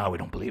they're like, no, we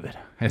don't believe it.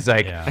 It's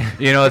like,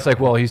 it's like,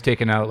 well, he's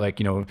taken out like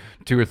 2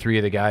 or 3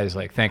 of the guys,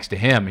 like thanks to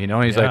him,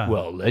 and he's like,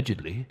 well,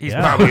 allegedly. He's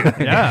probably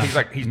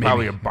he's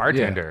probably a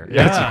bartender.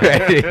 Yeah.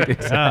 That's right.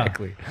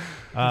 Exactly.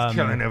 He's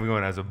killing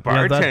everyone as a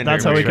bartender.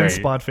 That's how he can right?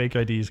 spot fake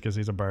IDs because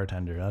he's a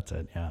bartender. That's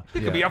it. Yeah.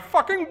 He could be a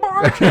fucking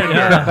bartender.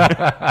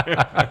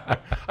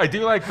 I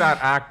do like that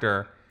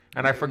actor.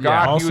 And I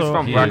forgot he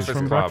was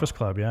from Breakfast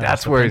Club. Yeah,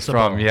 that's where he's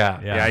from.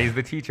 Yeah, he's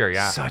the teacher.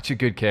 Yeah, such a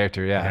good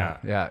character.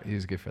 Yeah, he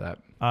was good for that.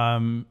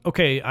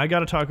 Okay, I got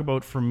to talk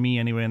about, for me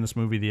anyway, in this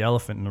movie, the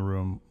elephant in the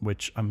room,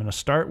 which I'm going to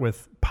start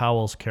with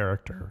Powell's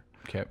character.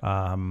 Okay.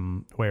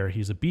 Where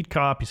he's a beat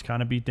cop, he's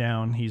kind of beat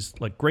down. He's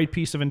like great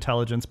piece of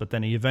intelligence, but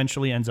then he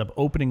eventually ends up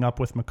opening up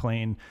with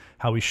McClane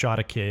how he shot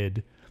a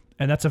kid.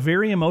 And that's a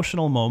very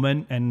emotional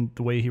moment, and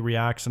the way he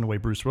reacts and the way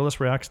Bruce Willis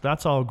reacts,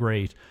 that's all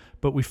great.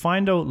 But we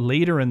find out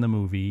later in the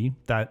movie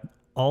that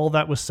all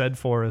that was said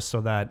for is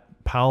so that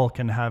Powell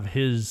can have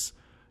his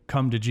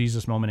come to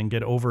Jesus moment and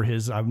get over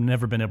his I've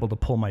never been able to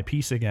pull my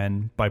piece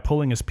again by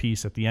pulling his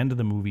piece at the end of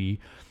the movie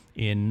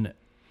in...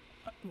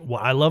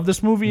 Well, I love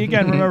this movie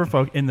again. Remember,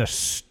 folks, in the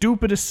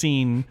stupidest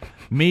scene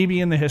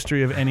maybe in the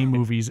history of any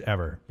movies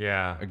ever.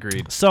 Yeah,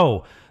 agreed.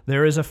 So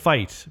there is a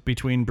fight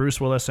between Bruce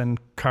Willis and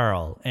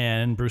Carl,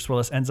 and Bruce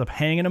Willis ends up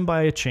hanging him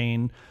by a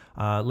chain.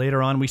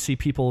 Later on, we see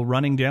people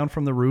running down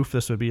from the roof.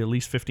 This would be at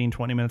least 15,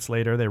 20 minutes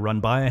later. They run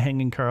by a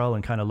hanging Carl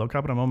and kind of look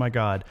up at him. Oh, my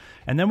God.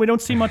 And then we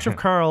don't see much of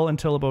Carl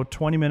until about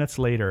 20 minutes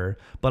later.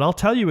 But I'll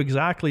tell you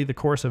exactly the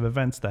course of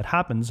events that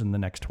happens in the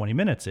next 20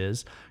 minutes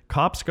is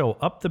cops go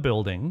up the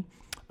building.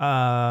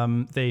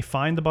 They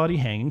find the body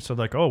hanging, so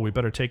they're like, oh, we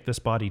better take this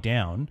body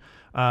down.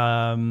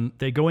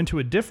 They go into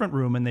a different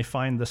room and they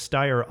find the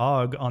Steyr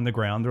Og on the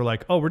ground. They're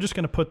like, oh, we're just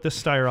going to put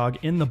this Steyr Og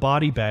in the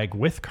body bag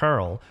with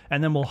Carl,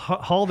 and then we'll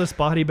haul this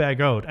body bag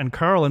out. And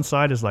Carl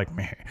inside is like,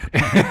 meh.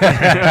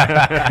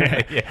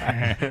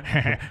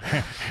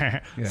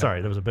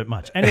 Sorry, that was a bit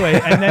much. Anyway,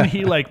 and then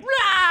he like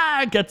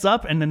gets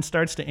up and then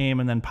starts to aim,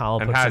 and then Powell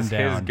puts him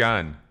down. Has his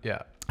gun.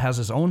 Yeah. Has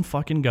his own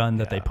fucking gun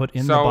that they put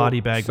in the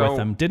body bag with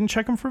him. Didn't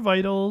check him for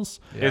vitals.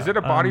 Yeah. Is it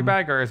a body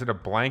bag or is it a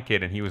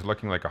blanket and he was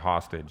looking like a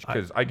hostage?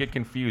 Because I get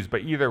confused,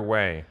 but either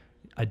way.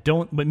 I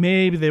don't, but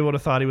maybe they would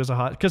have thought he was a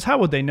hostage. Because how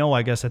would they know,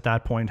 I guess, at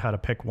that point, how to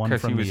pick one from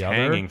the other? Because he was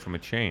hanging from a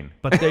chain.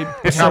 But they,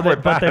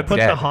 they put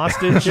the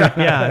hostage,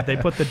 they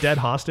put the dead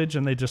hostage,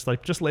 and they just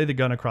lay the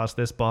gun across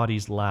this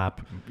body's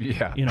lap.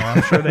 Yeah.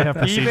 I'm sure they have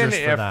procedures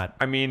for that.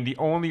 I mean, the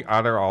only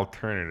other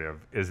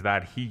alternative is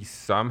that he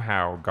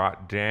somehow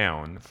got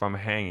down from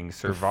hanging,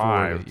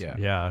 survived.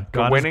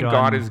 Went and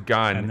got his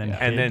gun,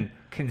 and then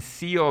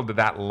concealed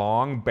that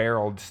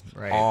long-barreled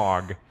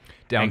Og.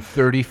 Down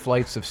 30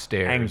 flights of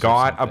stairs. And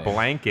got a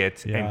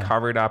blanket and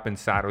covered up and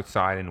sat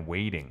outside and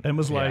waiting. And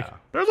was like,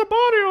 there's a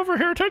body over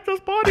here. Take this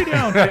body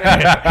down.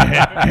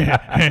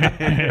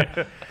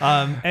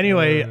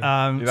 Anyway,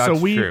 so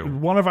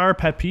one of our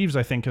pet peeves,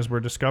 I think, as we're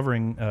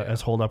discovering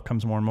as Hold Up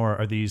comes more and more,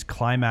 are these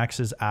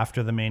climaxes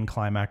after the main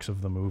climax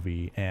of the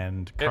movie.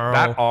 And Carl...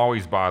 That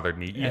always bothered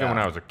me, even when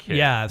I was a kid.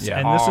 Yes,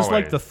 and this is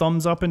like the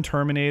thumbs up in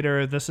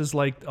Terminator. This is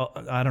like,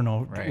 I don't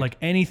know, like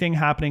anything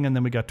happening, and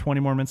then we got 20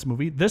 more minutes of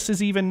movie. This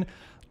is even...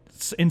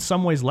 in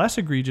some ways less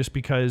egregious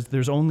because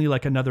there's only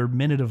like another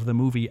minute of the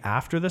movie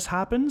after this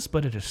happens,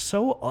 but it is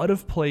so out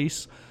of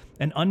place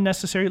and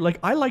unnecessary. Like,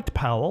 I liked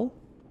Powell.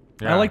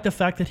 I like the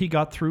fact that he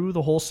got through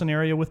the whole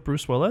scenario with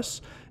Bruce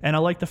Willis, and I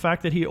like the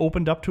fact that he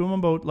opened up to him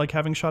about like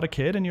having shot a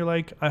kid, and you're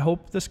like, I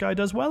hope this guy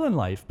does well in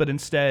life. But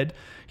instead,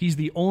 he's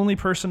the only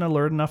person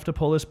alert enough to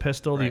pull his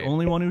pistol, the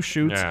only one who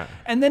shoots,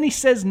 and then he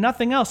says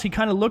nothing else. He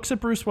kind of looks at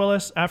Bruce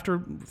Willis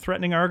after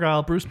threatening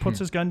Argyle. Bruce puts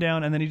his gun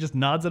down, and then he just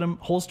nods at him,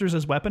 holsters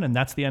his weapon, and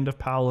that's the end of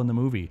Powell in the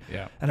movie.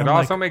 Yeah, and it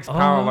also makes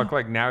Powell look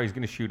like now he's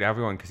going to shoot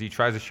everyone because he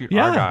tries to shoot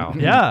Argyle.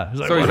 Yeah,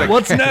 so he's like,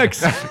 what's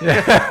next?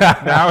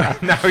 now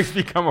he's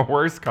become a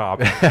worse cop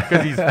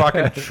because he's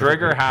fucking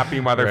trigger happy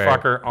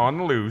motherfucker on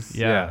the loose.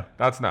 Yeah.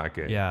 That's not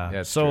good.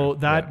 Yeah. So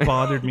that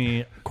bothered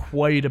me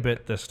quite a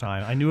bit this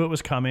time. I knew it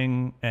was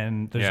coming,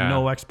 and there's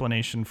no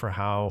explanation for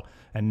how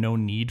and no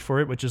need for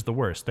it, which is the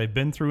worst. They've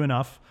been through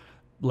enough.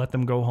 Let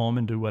them go home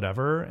and do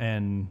whatever.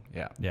 And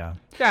Yeah,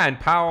 and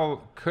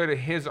Powell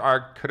his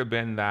arc could have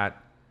been that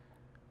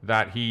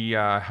he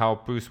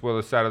helped Bruce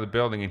Willis out of the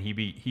building, and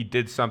he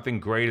did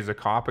something great as a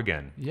cop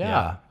again.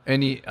 Yeah.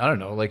 And he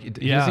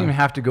doesn't even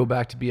have to go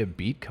back to be a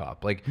beat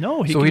cop. Like,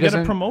 no, he can get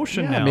a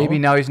promotion now. Maybe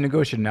now he's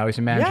negotiating. Now he's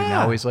a manager.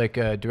 Now he's like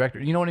a director.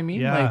 You know what I mean?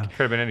 Yeah. Like,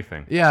 could have been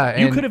anything. Yeah.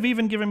 You could have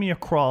even given me a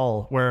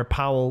crawl where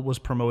Powell was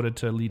promoted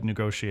to lead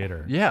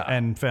negotiator. Yeah.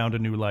 And found a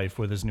new life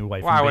with his new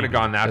wife. Well, I wouldn't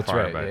have gone that far.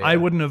 Right, but I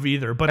wouldn't have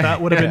either, but that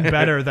would have been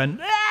better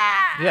than.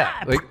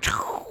 Like,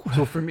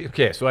 so for me,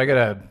 okay, so I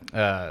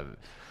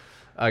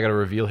got to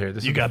reveal here.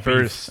 This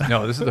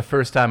is the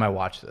first time I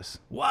watched this.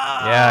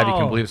 Wow. Yeah, you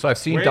can believe it. So I've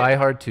seen Die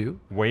Hard 2.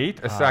 Wait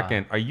a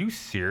second. Are you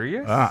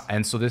serious?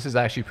 And so this is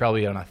actually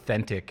probably an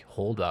authentic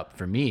hold up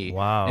for me.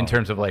 Wow. In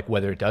terms of like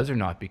whether it does or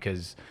not,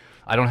 because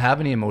I don't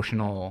have any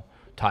emotional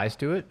ties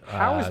to it.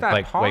 How is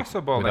that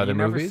possible with that other you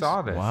never movies.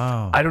 saw this?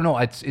 Wow. I don't know.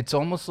 It's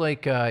almost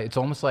like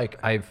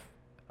I've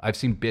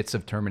seen bits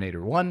of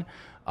Terminator 1,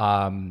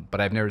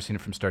 but I've never seen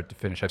it from start to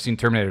finish. I've seen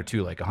Terminator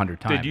 2 like 100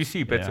 times. Did you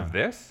see bits of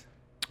this?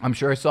 I'm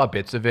sure I saw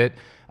bits of it,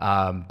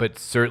 but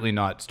certainly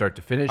not start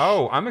to finish.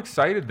 Oh, I'm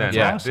excited then.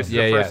 Yeah. This is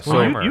Yeah, the yeah. first So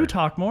Well, timer. you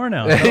talk more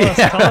now.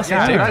 Tell us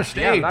Yeah, more. let us,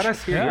 let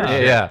us hear your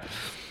shit. Yeah.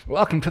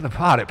 Welcome to the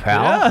party,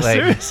 pal. Yeah,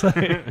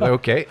 seriously.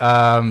 Okay.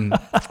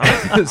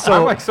 So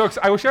I'm like so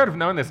excited. I wish I would have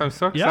known this. I'm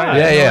so excited.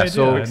 Yeah, yeah. no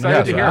So idea.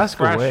 excited to hear ask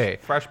fresh away.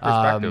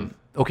 perspective.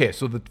 Okay,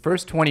 so the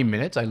first 20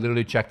 minutes, I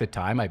literally checked the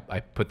time. I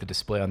put the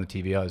display on the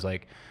TV. I was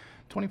like,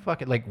 20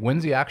 fucking, like,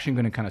 when's the action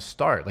going to kind of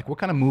start? Like, what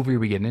kind of movie are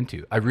we getting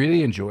into? I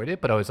really enjoyed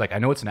it, but I was like, I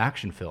know it's an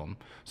action film.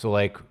 So,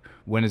 like,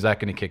 when is that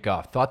going to kick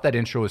off? Thought that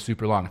intro was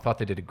super long. I thought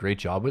they did a great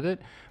job with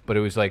it, but it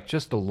was like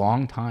just a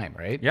long time,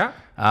 right? Yeah.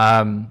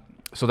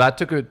 So that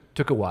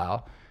took a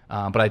while.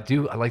 But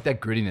I like that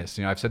grittiness.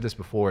 You know, I've said this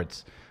before.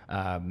 It's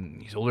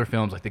these older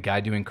films, like the guy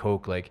doing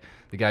coke, like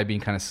the guy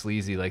being kind of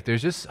sleazy. Like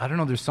there's just, I don't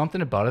know, there's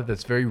something about it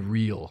that's very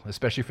real,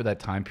 especially for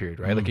that time period,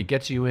 right? Like it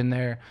gets you in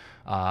there.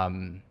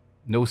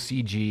 No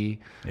CG.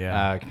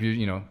 Yeah.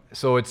 You know,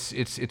 so it's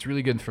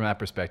really good from that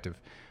perspective.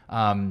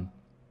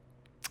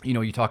 You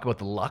know, you talk about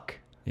the luck.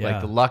 Yeah.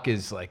 Like the luck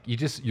is like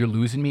you're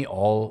losing me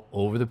all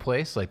over the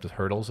place. Like the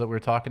hurdles that we're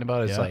talking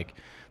about, it's like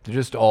they're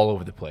just all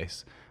over the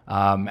place.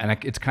 And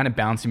it's kind of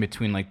bouncing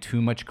between like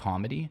too much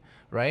comedy,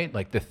 right?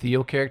 Like the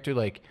Theo character,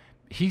 like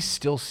he's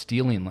still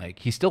stealing, like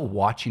he's still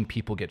watching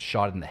people get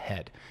shot in the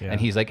head,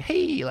 and he's like,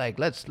 hey, like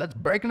let's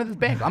break into this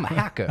bank. I'm a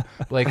hacker.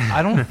 Like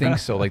I don't think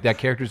so. Like that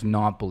character's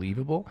not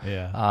believable.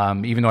 Yeah.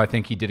 Even though I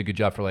think he did a good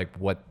job for like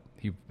what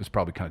he was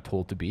probably kind of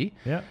told to be.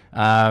 Yeah.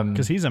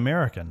 Because he's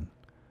American.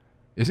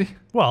 Is he?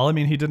 Well, I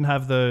mean, he didn't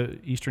have the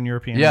Eastern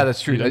European. Yeah,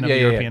 that's true. He didn't have Yeah,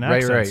 the yeah, European yeah.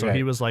 accent, Right, so right.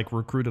 he was like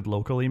recruited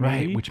locally,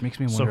 Right, maybe. which makes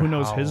me So wonder who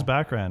knows his how-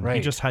 background? He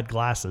Right. just had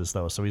glasses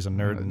though, so he's a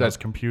nerd and That's knows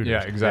computers.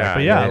 Yeah,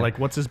 exactly. But yeah, like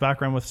what's his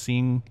background with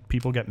seeing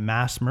people get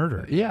mass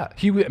murdered? Yeah,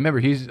 remember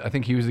I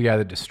think he was the guy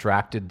that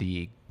distracted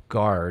the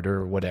guard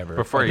or whatever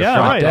Before he Yeah,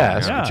 shot right. them,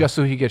 desk Yeah. just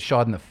so he gets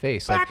shot in the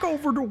face. Like, Back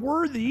over to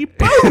Worthy.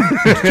 Boom!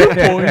 2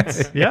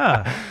 points.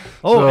 Yeah.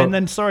 Oh, So- and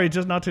then sorry,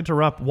 just not to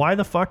interrupt. Why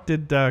the fuck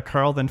did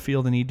Carl then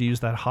feel the need to use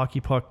that hockey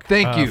puck?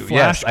 Thank you.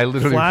 Yes, I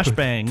literally-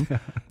 flashbang.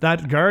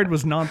 That guard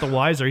was not the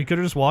wiser. He could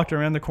have just walked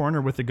around the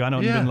corner with the gun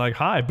out Yeah. and been like,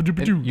 "Hi."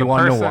 and you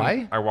want to know person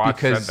why? I watched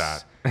because,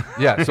 said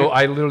yeah, so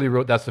I literally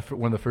wrote that's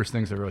one of the first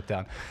things I wrote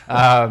down.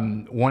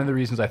 One of the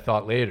reasons I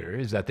thought later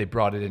is that they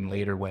brought it in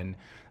later when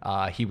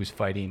he was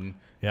fighting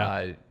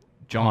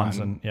John,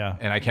 Hansen, yeah.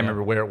 and I can't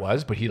remember where it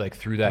was, but he like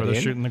threw that Where in.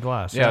 they're shooting the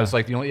glass, Yeah, yeah. it was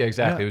like the only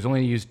exactly. Yeah. It was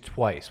only used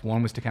twice.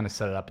 One was to kind of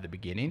set it up at the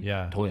beginning.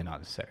 Yeah. totally not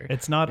necessary.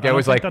 It's not- The guy I don't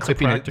was think like that's a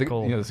clipping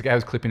practical- this guy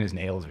was clipping his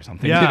nails or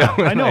something. Yeah,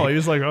 you know? I know. Like- He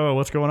was like, "Oh,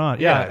 what's going on?"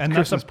 Yeah, Yeah, it's and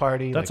Christmas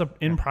party, That's like- an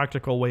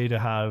impractical way to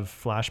have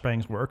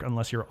flashbangs work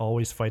unless you're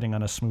always fighting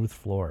on a smooth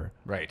floor.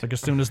 Right. Like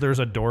as soon as there's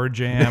a door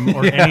jam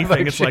or Yeah, anything,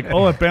 like it's like,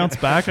 "Oh, it bounced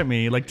back at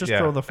me." Like just Yeah.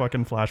 throw the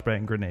fucking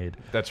flashbang grenade.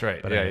 That's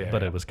right. But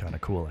it was kind of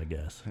cool, I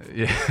guess.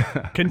 Yeah.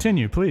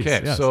 Continue, please.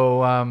 Okay, Yes.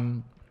 so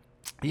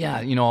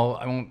yeah, you know,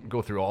 I won't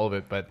go through all of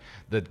it, but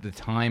the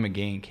time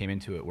again came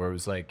into it where it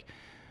was like,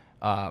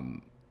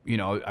 you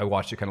know, I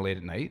watched it kind of late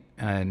at night,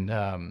 and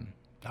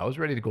I was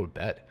ready to go to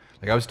bed.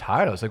 Like I was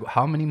tired. I was like,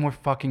 how many more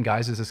fucking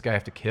guys does this guy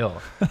have to kill,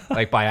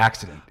 like by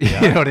accident? You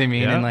know what I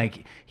mean? Yeah. And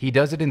like he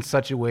does it in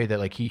such a way that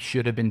like he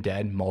should have been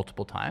dead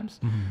multiple times,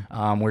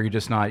 where you're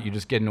just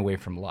getting away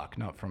from luck,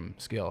 not from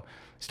skill.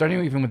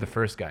 Starting even with the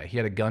first guy, he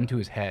had a gun to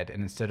his head,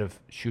 and instead of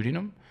shooting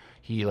him,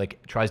 he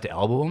like tries to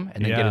elbow him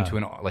and then get Yeah.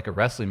 into like a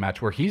wrestling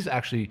match where he's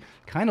actually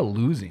kind of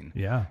losing.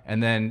 Yeah.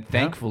 And then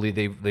thankfully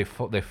they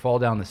fall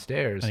down the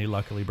stairs. And he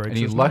luckily breaks And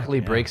he his luckily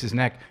neck. Yeah. breaks his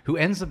neck. Who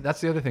ends up?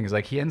 That's the other thing is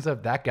like he ends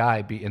up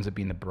ends up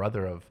being the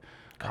brother of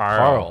Carl.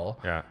 Carl.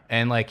 Yeah.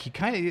 And like he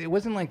kind of it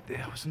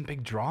wasn't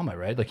big drama,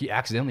 right? Like he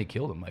accidentally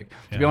killed him. Like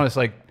to be honest,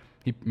 like.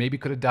 He maybe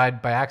could have died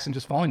by accident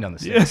just falling down the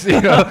stairs. You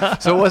know?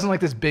 So it wasn't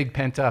like this big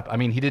pent up. I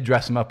mean, he did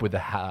dress him up with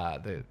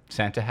the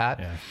Santa hat.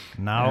 Yeah.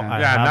 Now I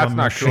Yeah, have that's a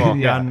not machine cool.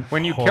 gun.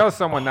 When you kill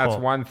someone, that's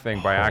one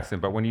thing by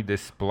accident. But when you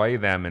display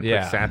them and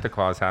Yeah. put Santa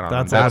Claus hat on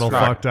That's them, a little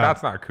not, fucked up.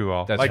 That's not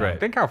cool. That's like, right.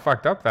 Think how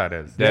fucked up that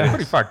is. That That's is.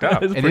 pretty fucked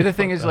up. And the other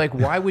thing is like,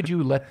 why would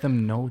you let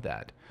them know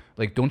that?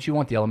 Like, don't you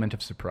want the element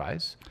of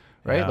surprise,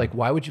 right? Yeah. Like,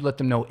 why would you let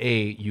them know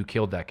A, you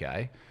killed that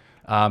guy,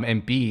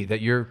 and B, that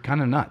you're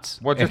kind of nuts?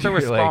 Well, just in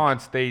And you're like-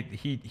 response,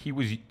 he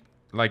was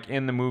like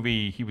in the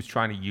movie, he was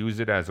trying to use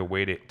it as a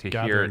way to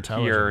Gather hear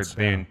intelligence,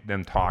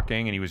 them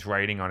talking, and he was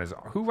writing on his.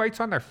 Who writes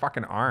on their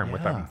fucking arm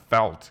with Yeah. a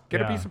felt? Get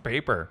a Yeah. piece of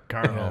paper.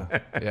 Carl.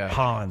 yeah.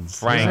 Hans.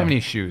 He doesn't have Frank. any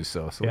shoes,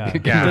 so Yeah.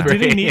 Yeah.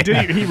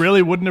 Did he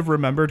really wouldn't have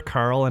remembered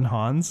Carl and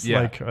Hans?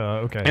 Yeah. Like,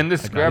 okay. In the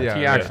script, Yeah,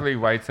 he yeah. actually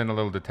writes in a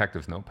little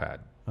detective's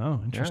notepad.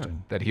 Oh,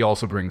 interesting. that he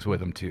also brings with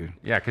him to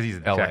Yeah, because he's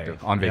a LA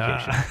detective. on Yeah.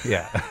 vacation.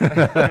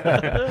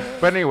 Yeah.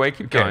 But anyway,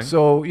 keep Okay, going.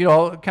 so you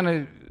know, kind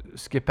of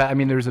skip past. I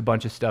mean, there's a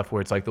bunch of stuff where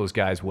it's like those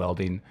guys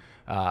welding.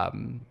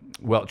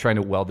 trying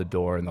to weld the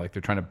door, and like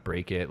they're trying to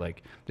break it.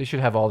 Like they should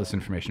have all this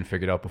information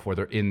figured out before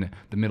they're in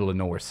the middle of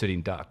nowhere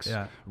sitting ducks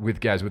with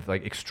guys with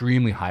like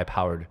extremely high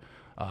powered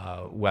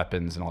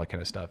weapons and all that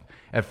kind of stuff.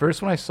 At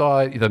first, when I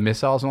saw the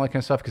missiles and all that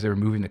kind of stuff, because they were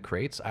moving the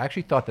crates, I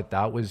actually thought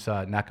that was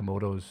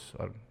Nakamoto's.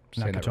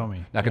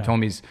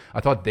 Nakatomi's. I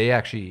thought they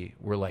actually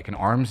were like an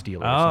arms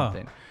dealer or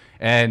something.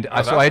 And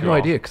so I had no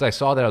idea, because I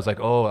saw that. I was like,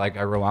 oh, like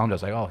I rewound. I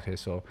was like, oh, okay,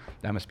 so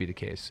that must be the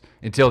case.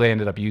 Until they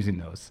ended up using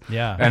those.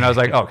 Yeah. And I was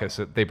like, oh, okay,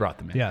 so they brought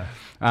them in. Yeah.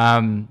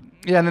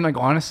 Yeah, and then like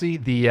honestly,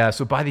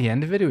 so by the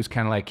end of it was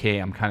kind of like, hey,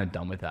 I'm kind of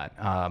done with that.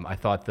 I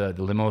thought the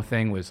limo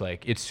thing was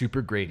like, it's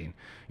super grating.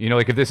 You know,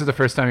 like if this is the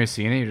first time you're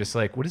seeing it, you're just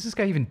like, what is this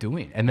guy even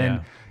doing? And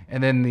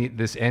then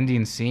this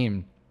ending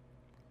scene,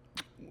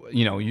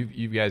 you know,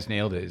 you guys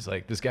nailed it. It's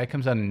like this guy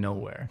comes out of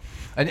nowhere,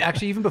 and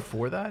actually even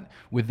before that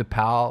with the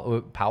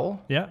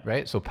Powell,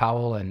 right? So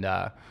Powell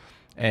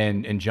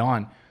and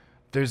John,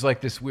 there's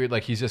like this weird,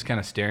 like he's just kind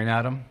of staring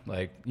at him,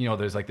 like, you know,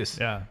 there's like this,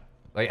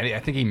 like I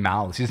think he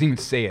mouths. He doesn't even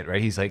say it,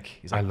 right? He's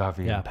like, I love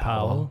you,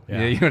 Powell.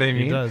 Yeah, you know what I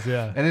mean? He does,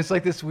 yeah. And it's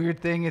like this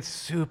weird thing. It's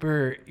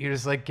super. You're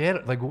just like, get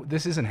it. Like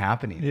this isn't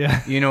happening.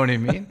 Yeah. You know what I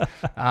mean?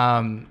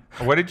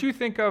 What did you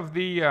think of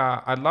the?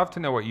 I'd love to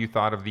know what you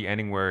thought of the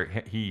ending where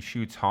he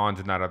shoots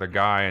Hans and that other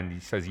guy, and he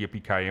says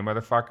 "Yippee-ki-yay,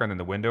 motherfucker," and then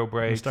the window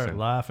breaks. They start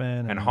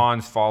laughing, and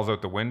Hans falls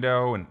out the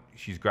window, and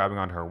she's grabbing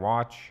onto her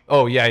watch.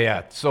 Oh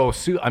yeah. So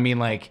I mean,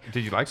 like,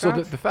 did you like that?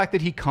 So the fact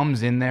that he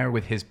comes in there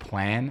with his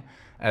plan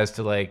as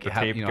to like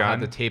have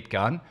the tape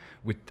gun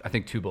with, I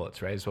think, 2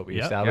 bullets, right? Is what we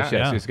established.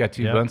 So he's got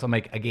 2 bullets. I'm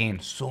like, again,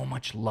 so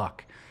much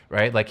luck,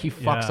 right? Like he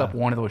fucks up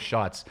one of those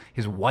shots,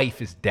 his wife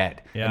is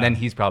dead, and then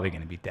he's probably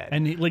going to be dead.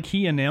 And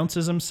he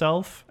announces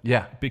himself,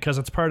 because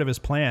it's part of his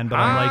plan. But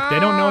I'm like, they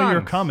don't know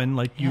you're coming.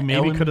 Like you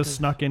maybe could have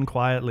snuck in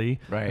quietly,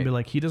 and be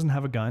like, he doesn't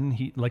have a gun.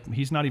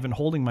 He's not even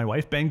holding my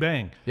wife. Bang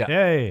bang.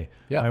 Hey,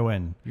 I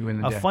win. You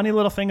win. A funny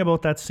little thing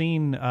about that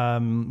scene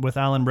with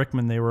Alan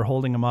Rickman, they were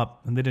holding him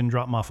up, and they didn't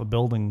drop him off a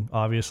building,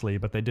 obviously,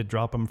 but they did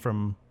drop him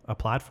from a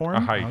platform. A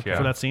height,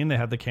 For that scene, they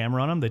had the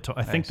camera on him.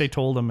 I think they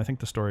told him. I think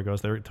the story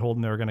goes, they told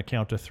him they were going to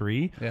count to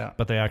 3.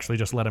 But they actually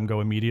just let him go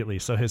immediately.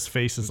 So his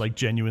face is like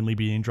genuinely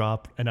being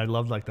dropped, and I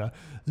loved like that.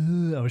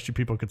 I wish you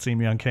people could see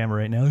me on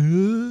camera right now.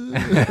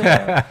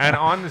 And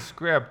on the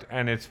script,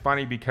 and it's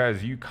funny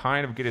because you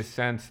kind of get a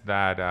sense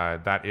that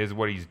that is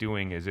what he's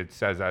doing. Is it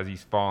says as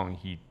he's falling,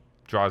 he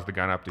draws the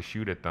gun up to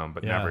shoot at them,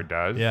 but never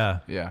does. Yeah.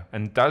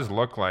 And does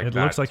look like it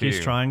that looks like too. he's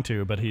trying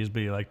to, but he's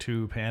be like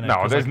too panicked.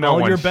 No, there's like, no all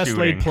one your best shooting.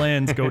 laid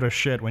plans go to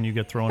shit when you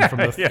get thrown from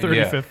the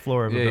 35th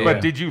floor of a building. But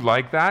did you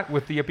like that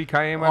with the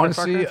Yippee-ki-yay motherfucker?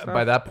 Honestly, stuff?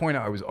 by that point,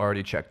 I was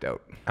already checked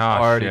out.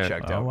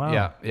 Checked out.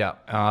 Wow.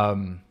 Yeah.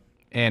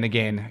 And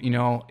again, you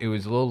know, it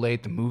was a little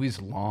late. The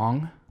movie's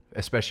long,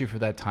 especially for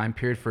that time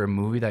period, for a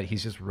movie that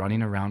he's just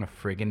running around a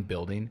friggin'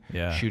 building,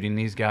 shooting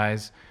these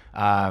guys.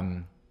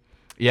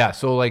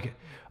 So like,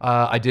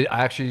 I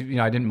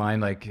didn't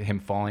mind like him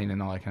falling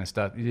and all that kind of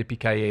stuff.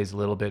 Yippee-ki-yay is a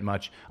little bit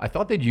much. I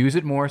thought they'd use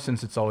it more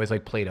since it's always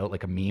like played out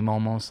like a meme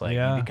almost, like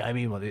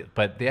yippee-ki-yay,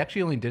 but they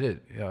actually only did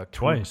it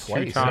twice. 2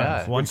 times.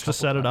 Yeah, Once to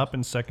set it up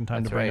and second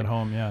time to bring it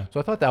home. Yeah. So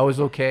I thought that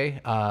was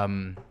okay.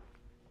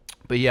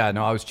 But yeah,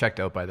 no, I was checked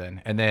out by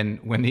then. And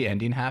then when the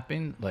ending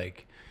happened,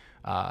 like,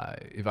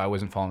 if I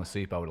wasn't falling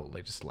asleep, I would have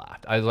like just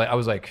laughed. I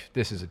was like,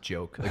 this is a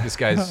joke. Like this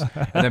guy's,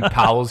 and then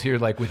Powell's here,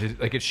 like with his,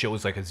 like it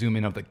shows like a zoom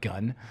in of the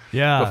gun,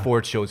 before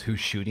it shows who's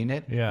shooting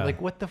it. Yeah,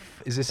 like what the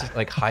is this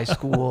like high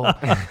school,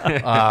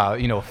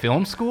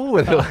 film school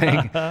with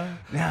like,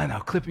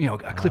 a clip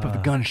of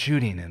the gun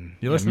shooting and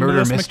you listen murder to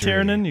this, mystery.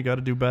 McTiernan, you got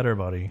to do better,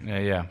 buddy.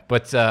 Yeah.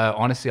 But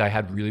honestly, I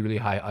had really, really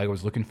high. I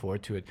was looking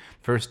forward to it.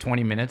 First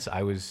 20 minutes,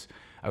 I was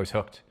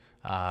hooked.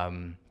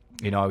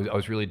 I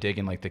was really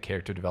digging like the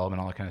character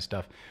development, all that kind of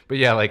stuff. But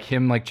yeah, like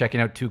him like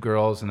checking out 2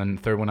 girls and then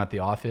the third one at the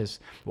office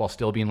while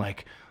still being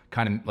like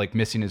kind of like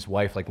missing his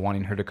wife, like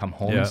wanting her to come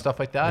home and stuff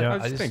like that. Yeah.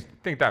 I just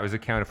think that was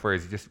accounted for.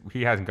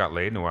 He hasn't got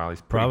laid in a while.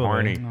 He's pretty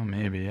horny. Oh,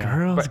 maybe, yeah.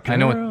 Girls. I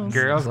know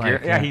girls.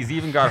 Like, he's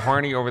even got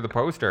horny over the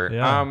poster.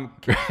 Yeah.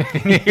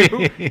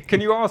 Can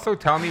you also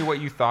tell me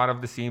what you thought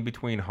of the scene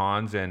between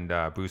Hans and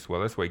Bruce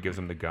Willis where he gives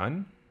him the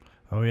gun?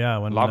 Oh yeah,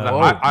 when love that.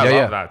 I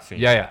love that scene.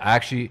 Yeah.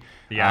 Actually,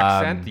 the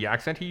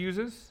accent he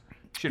uses.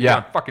 Should be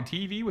on fucking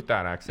TV with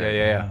that accent.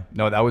 Yeah.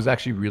 No, that was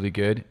actually really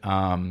good.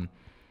 And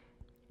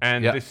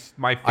this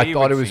my favorite. I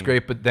thought it was scene.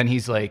 great, but then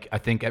he's like, I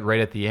think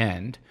right at the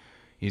end,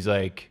 he's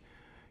like,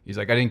 I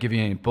didn't give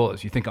you any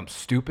bullets. You think I'm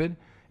stupid?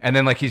 And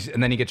then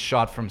then he gets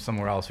shot from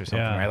somewhere else or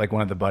something, right? Like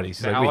one of the buddies.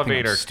 He's the like,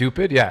 elevator.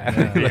 Stupid? Yeah.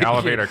 The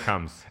elevator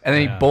comes. And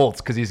then he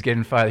bolts because he's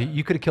getting fired.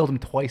 You could have killed him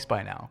twice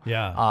by now.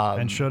 Yeah.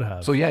 And should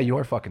have. So yeah, you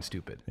are fucking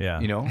stupid. Yeah.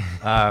 You know?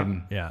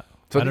 Yeah.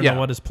 So I don't know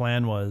what his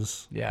plan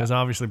was. Yeah. Because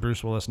obviously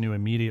Bruce Willis knew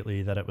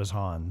immediately that it was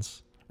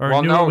Hans. Or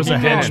well, knew no, it was he a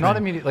didn't. henchman. Not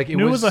immediately. Like it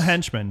was a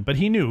henchman, but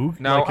he knew.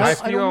 No,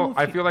 like,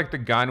 I feel like the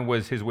gun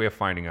was his way of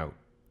finding out.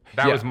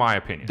 That was my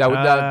opinion.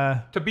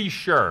 That to be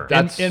sure.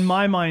 In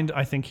my mind,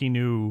 I think he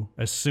knew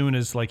as soon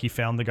as like he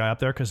found the guy up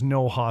there, because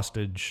no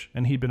hostage,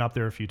 and he'd been up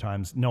there a few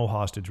times, no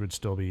hostage would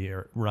still be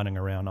running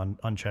around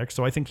unchecked.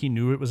 So I think he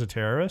knew it was a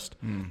terrorist,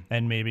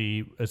 and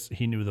maybe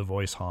he knew the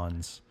voice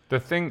Hans. The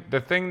thing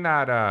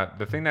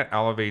that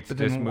elevates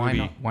this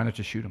movie. Why not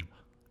just shoot him?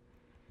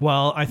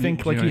 Well, I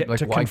think to why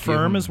confirm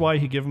give him- is why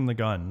he gave him the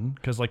gun,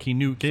 because like he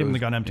gave him the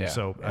gun empty. yeah.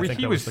 So I He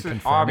think that was was the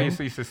confirming.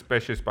 obviously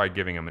suspicious by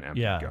giving him an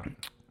empty gun.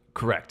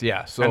 Correct.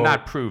 Yeah. So And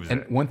that proves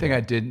and it. one thing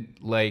I did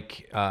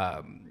like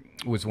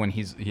was when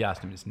he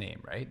asked him his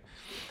name, right?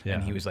 Yeah.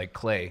 And he was like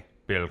Clay.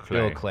 Bill Clay.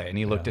 Bill Clay. And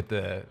he looked at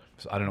the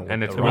I don't know what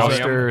And it's the William.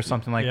 roster or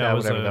something like Yeah, that, it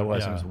was whatever that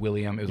was. yeah. It was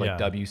William. It was Yeah. like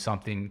W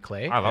something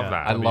Clay. I love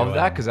that. I love that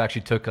WM. because it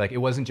actually took like it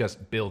wasn't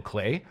just Bill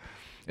Clay.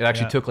 It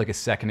actually Yeah. took like a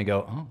second to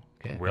go, oh,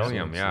 okay.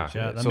 William, yeah.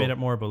 Yeah, that So- made it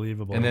more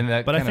believable. and then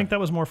that but I kind think of- that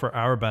was more for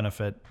our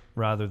benefit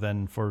rather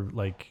than for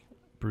like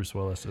Bruce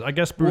Willis. I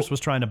guess Bruce was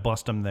trying to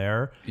bust him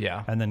there.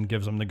 Yeah. And then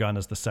gives him the gun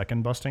as the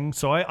second busting.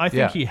 So I think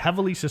Yeah. he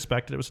heavily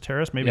suspected it was a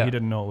terrorist. Maybe Yeah. he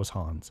didn't know it was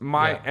Hans.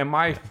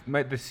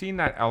 The scene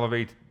that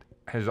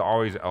has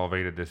always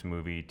elevated this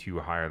movie to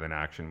a higher than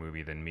action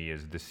movie than me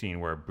is the scene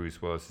where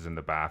Bruce Willis is in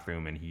the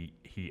bathroom and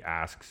he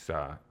asks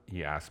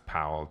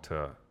Powell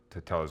to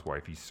tell his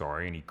wife he's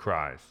sorry, and he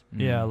cries.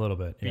 Yeah, a little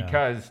bit. Yeah.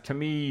 Because to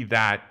me,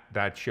 that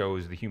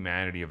shows the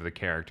humanity of the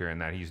character, and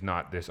that he's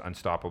not this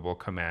unstoppable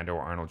commando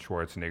Arnold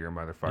Schwarzenegger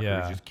motherfucker Yeah.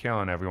 who's just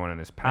killing everyone in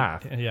his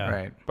path. Yeah.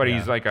 Right. But Yeah.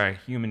 he's like a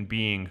human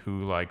being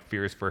who like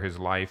fears for his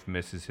life,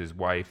 misses his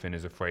wife, and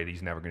is afraid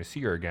he's never going to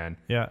see her again.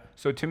 Yeah.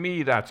 So to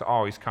me, that's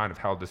always kind of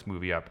held this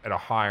movie up at a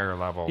higher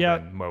level Yeah.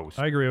 than most.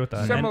 I agree with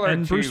that. Similar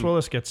and Bruce to-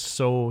 Willis gets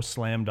so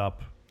slammed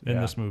up in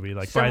Yeah. this movie.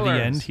 Like by Similar-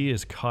 the end, he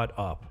is cut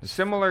up.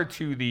 Similar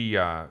to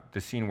the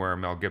scene where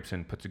Mel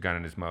Gibson puts a gun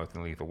in his mouth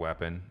in Lethal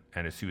Weapon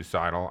and is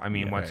suicidal. I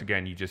mean, once right.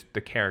 again,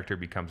 the character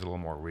becomes a little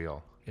more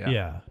real.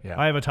 Yeah.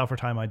 I have a tougher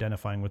time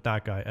identifying with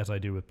that guy as I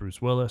do with Bruce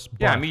Willis.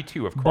 Yeah, but- me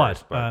too, of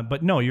course.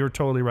 But no, you're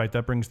totally right.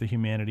 That brings the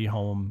humanity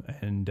home,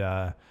 and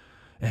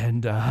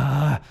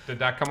did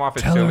that come off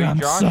as tell silly, her I'm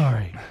Josh?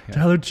 sorry.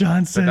 Tell her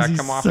John says Did that he's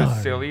come off sorry.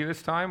 as silly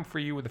this time for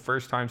you with the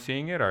first time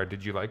seeing it, or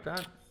did you like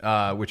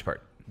that? Which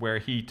part? Where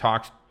he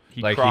talks,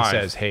 he Like cries. he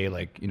says, hey,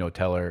 like,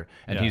 tell her.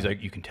 And Yeah. he's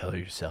like, you can tell her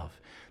yourself.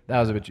 That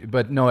was a bit,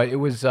 but no, it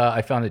was,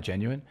 I found it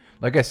genuine.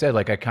 Like I said,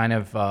 like I kind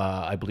of,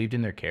 I believed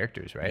in their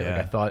characters, right?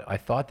 Yeah. Like I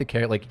thought the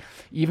character, like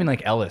even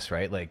like Ellis,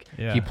 right? Like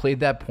Yeah. he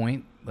played that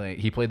point, like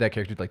he played that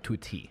character like to a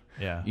T.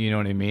 Yeah. You know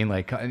what I mean?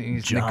 Like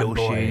he's John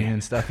negotiating boy.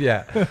 and stuff.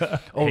 Yeah.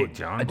 Oh, Hey,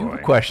 John I do have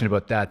boy. a question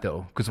about that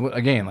though. Cause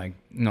again, like,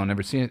 no,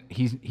 never seen it.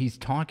 He's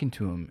talking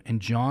to him and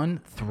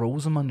John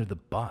throws him under the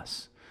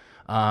bus.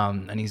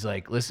 And he's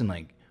like, listen,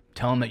 like,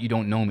 tell him that you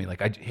don't know me.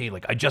 Like,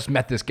 I just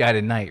met this guy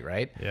tonight,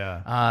 right?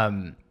 Yeah.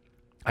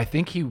 I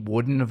think he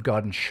wouldn't have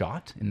gotten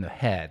shot in the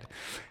head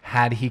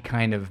had he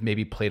kind of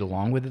maybe played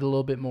along with it a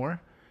little bit more.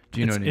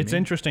 Do you know what I mean? It's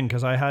interesting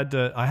because I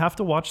have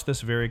to watch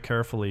this very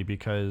carefully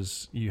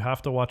because you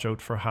have to watch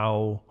out for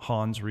how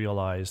Hans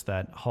realized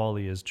that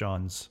Holly is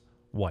John's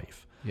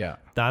wife. Yeah.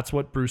 That's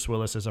what Bruce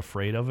Willis is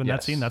afraid of in that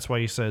Yes. scene. That's why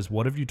he says,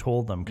 "What have you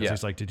told them?" Because Yeah.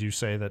 he's like, "Did you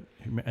say that?"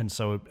 And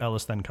so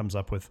Ellis then comes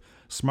up with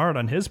smart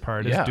on his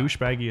part, as Yeah.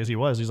 douchebaggy as he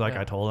was. He's like,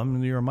 "I told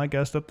him you were my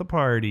guest at the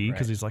party,"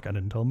 because he's like, "I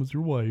didn't tell him it's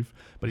your wife,"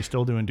 but he's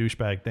still doing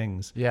douchebag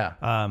things. Yeah.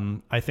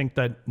 I think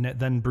that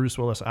then Bruce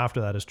Willis after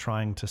that is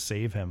trying to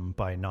save him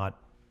by not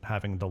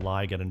having the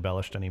lie get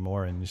embellished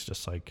anymore, and he's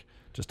just like,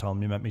 "Just tell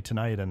him you met me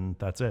tonight, and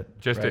that's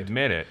it." Just Right.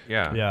 admit it.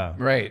 Yeah. Yeah.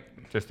 Right.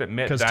 Just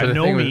admit Because that. to the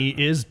know thing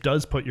me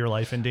does put your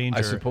life in danger.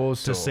 I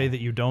suppose To so. say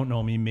that you don't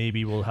know me,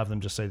 maybe we'll have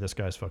them just say this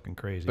guy's fucking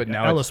crazy. But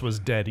now Ellis was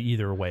dead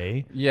either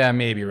way. Yeah,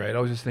 maybe, right? I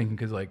was just thinking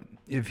because, like,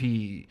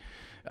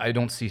 I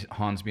don't see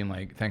Hans being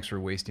like, thanks for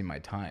wasting my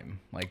time.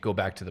 Like, go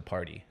back to the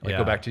party. Like, Yeah.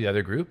 go back to the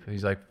other group.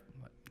 He's like,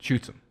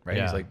 shoots him, right?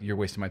 Yeah. He's like, you're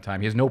wasting my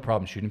time. He has no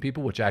problem shooting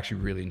people, which I actually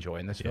really enjoy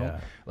in this film. Yeah.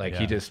 Like, Yeah.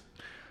 he just,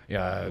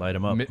 Light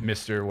him up.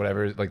 Mr.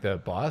 whatever, like the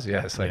boss.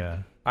 Yeah, it's like, Yeah.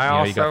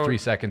 you got also- 3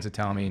 seconds to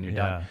tell me and you're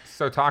Yeah. done.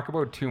 So talk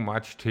about too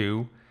much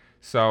too.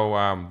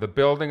 So the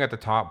building at the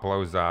top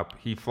blows up.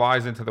 He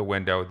flies into the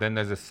window. Then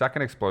there's a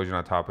second explosion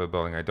on top of the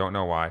building. I don't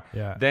know why.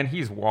 Yeah. Then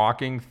he's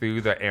walking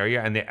through the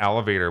area and the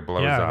elevator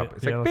blows Yeah, up. the-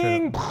 It's the like elevator-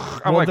 bing.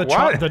 I'm Well, like, the,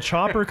 what? the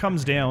chopper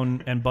comes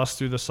down and busts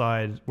through the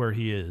side where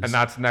he is. And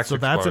that's the next So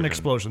that's an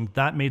explosion. explosion.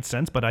 That made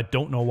sense, but I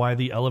don't know why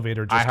the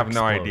elevator just I have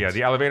no explodes. idea.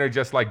 The elevator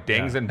just like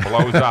dings and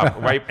blows up,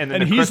 right? And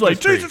then And the he's Christmas like,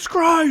 tree. Jesus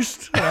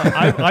Christ!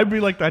 I'd be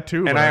like that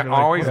too. And but I I'd be like,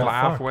 always what the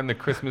laugh fuck? when the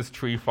Christmas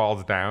tree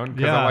falls down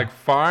because Yeah. I'm like,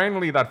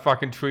 finally that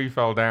fucking tree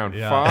fell down.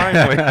 Yeah.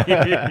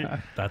 Finally.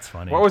 That's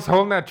funny. What was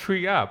holding that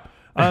tree up?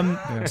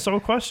 So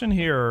a question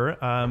here.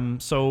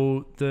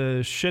 So the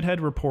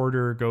shithead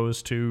reporter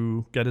goes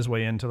to get his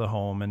way into the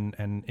home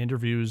and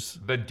interviews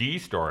The D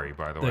story,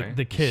 by the way.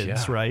 the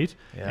kids, Yeah. right?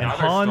 And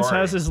Another Hans story.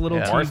 has his little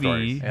Yeah. More TV,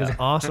 stories. his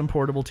awesome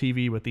portable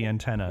TV with the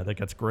antenna that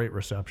gets great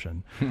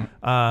reception.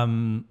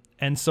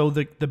 And so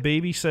the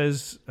baby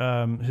says,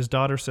 his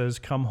daughter says,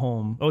 come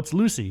home. Oh, it's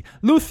Lucy.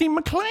 Lucy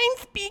McLean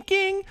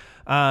speaking.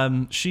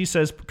 She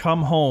says,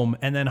 come home.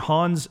 And then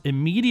Hans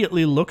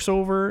immediately looks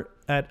over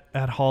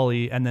at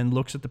Holly and then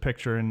looks at the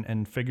picture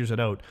and figures it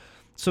out.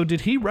 So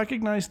did he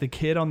recognize the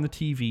kid on the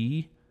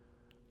TV?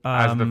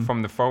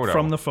 From the photo.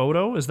 From the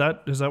photo? Is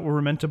that what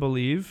we're meant to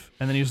believe?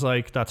 And then he's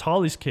like, that's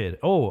Holly's kid.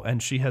 Oh,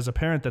 and she has a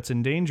parent that's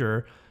in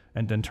danger.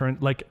 And then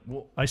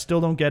I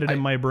still don't get it in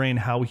my brain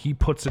how he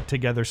puts it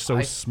together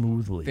so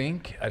smoothly. I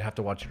think I'd have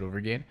to watch it over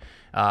again.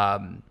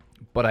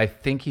 But I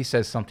think he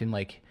says something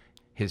like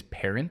his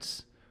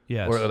parents.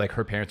 Yes. Or like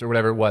her parents or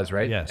whatever it was,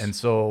 right? Yes. And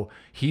so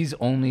he's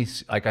only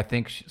like, I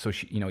think,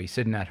 he's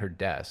sitting at her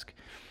desk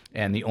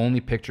and the only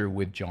picture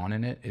with John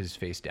in it is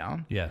face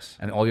down. Yes.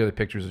 And all the other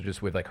pictures are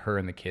just with like her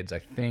and the kids, I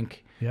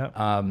think.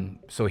 Yeah.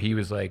 So he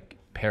was like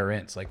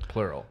parents, like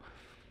plural.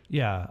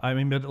 Yeah. I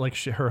mean, but like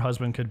her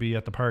husband could be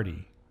at the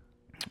party.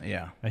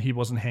 Yeah. And he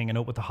wasn't hanging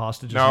out with the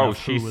hostages. No,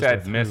 she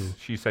said miss.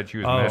 She said she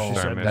was miss. She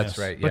said that's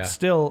right. Yeah. But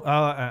still,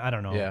 I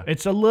don't know. Yeah.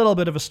 It's a little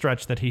bit of a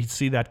stretch that he'd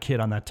see that kid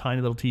on that tiny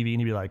little TV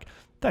and he'd be like,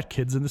 that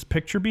kid's in this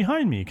picture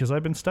behind me because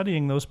I've been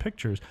studying those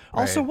pictures.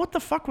 Right. Also, what the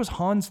fuck was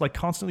Hans like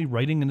constantly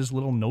writing in his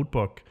little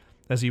notebook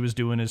as he was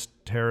doing his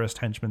terrorist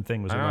henchman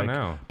thing? Was it like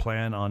know.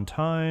 Plan on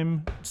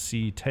time,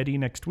 see Teddy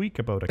next week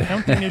about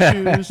accounting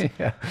issues?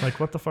 Yeah. Like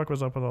what the fuck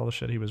was up with all the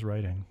shit he was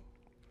writing?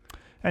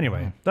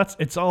 Anyway,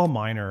 it's all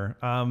minor.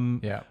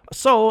 Yeah.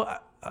 So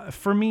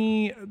for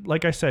me,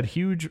 like I said,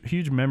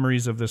 huge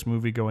memories of this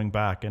movie going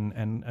back, and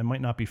it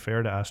might not be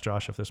fair to ask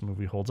Josh if this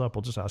movie holds up.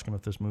 We'll just ask him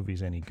if this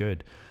movie's any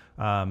good,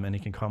 and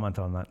he can comment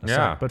on that in a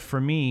sec. But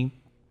for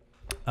me,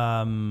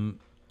 I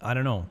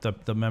don't know,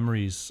 the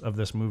memories of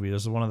this movie.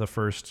 This is one of the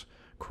first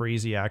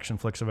crazy action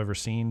flicks I've ever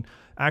seen.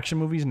 Action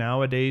movies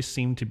nowadays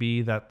seem to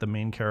be that the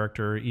main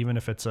character, even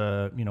if it's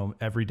a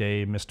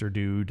everyday Mr.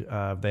 Dude,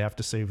 they have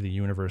to save the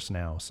universe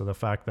now. So the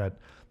fact that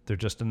they're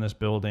just in this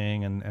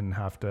building and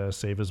have to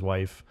save his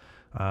wife,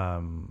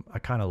 I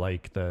kind of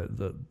like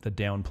the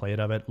downplay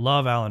of it.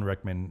 Love Alan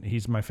Rickman.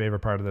 He's my favorite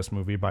part of this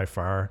movie by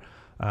far.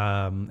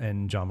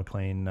 And John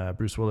McClane,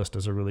 Bruce Willis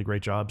does a really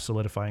great job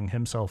solidifying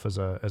himself as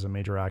a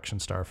major action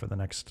star for the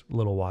next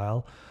little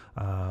while.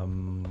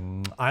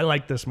 I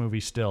like this movie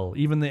still,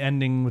 even the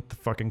ending with the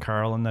fucking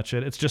Carl and that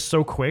shit. It's just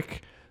so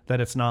quick that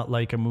it's not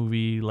like a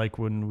movie like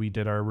when we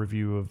did our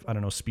review of, I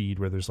don't know, Speed,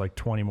 where there's like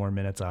 20 more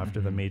minutes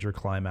after the major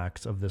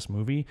climax of this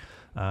movie.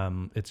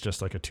 It's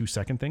just like a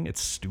 2-second thing.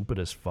 It's stupid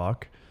as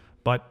fuck,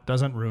 but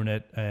doesn't ruin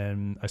it,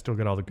 and I still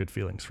get all the good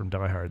feelings from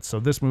Die Hard. So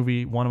this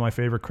movie, one of my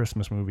favorite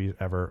Christmas movies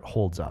ever,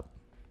 holds up.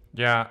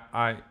 Yeah,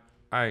 I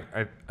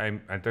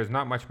there's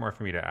not much more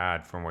for me to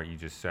add from what you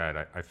just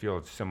said. I feel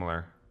it's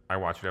similar. I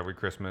watch it every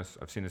Christmas.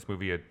 I've seen this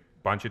movie a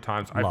bunch of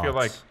times. I feel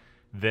like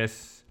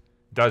this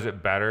does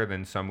it better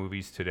than some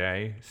movies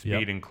today,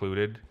 Speed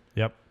included.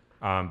 Yep.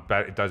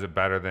 But it does it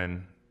better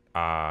than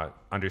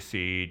Under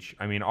Siege.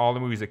 I mean, all the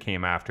movies that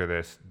came after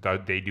this,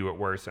 they do it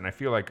worse. And I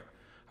feel like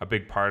a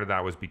big part of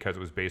that was because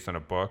it was based on a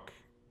book,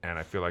 and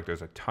I feel like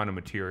there's a ton of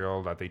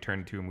material that they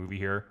turned into a movie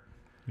here.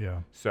 Yeah.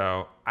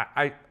 So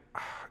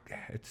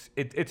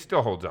it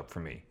still holds up for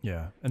me.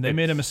 Yeah, and they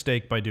made a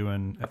mistake by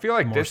doing. I feel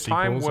like more this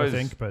time sequels,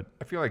 was. but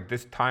I feel like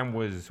this time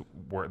was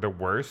the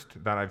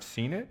worst that I've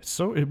seen it.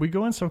 So we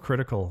go in so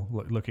critical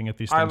looking at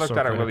these things. I looked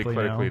at it really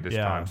critically now. this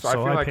time, so I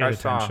feel like I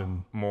saw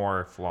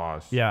more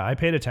flaws. Yeah, I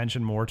paid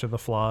attention more to the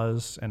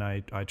flaws, and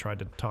I tried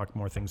to talk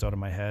more things out of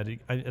my head.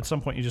 At some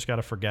point, you just got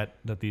to forget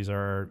that these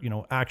are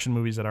action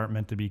movies that aren't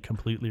meant to be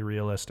completely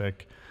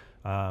realistic.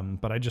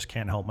 But I just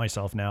can't help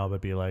myself now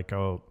but be like,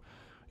 oh,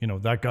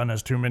 that gun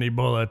has too many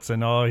bullets,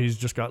 and he's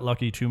just got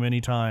lucky too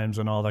many times,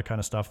 and all that kind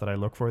of stuff that I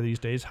look for these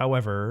days.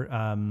 However,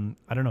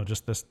 I don't know,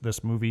 just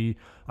this movie,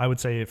 I would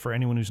say for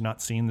anyone who's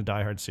not seen the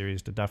Die Hard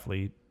series to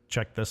definitely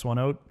check this one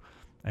out,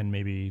 and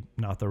maybe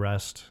not the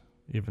rest,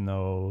 even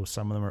though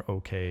some of them are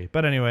okay.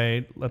 But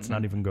anyway, let's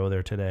not even go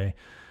there today.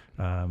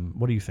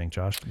 What do you think,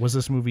 Josh? Was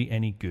this movie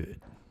any good?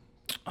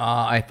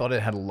 I thought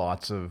it had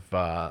lots of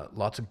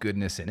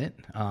goodness in it.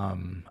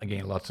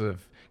 Again, lots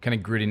of kind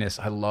of grittiness.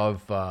 I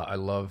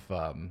love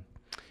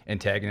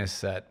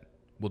antagonists that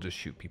will just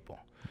shoot people.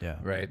 Yeah.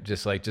 Right.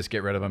 Just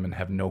get rid of them and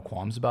have no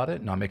qualms about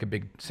it, not make a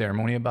big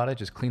ceremony about it.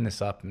 Just clean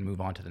this up and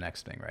move on to the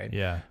next thing. Right.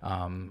 Yeah.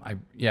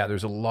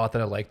 There's a lot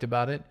that I liked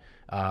about it.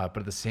 But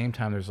at the same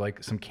time, there's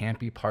like some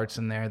campy parts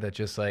in there that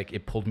just like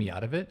it pulled me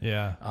out of it.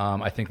 Yeah.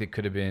 I think it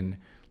could have been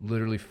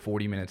literally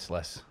 40 minutes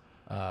less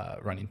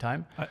running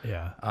time.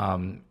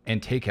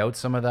 And take out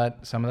some of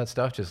that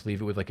stuff. Just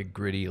leave it with like a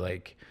gritty,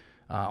 like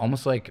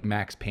almost like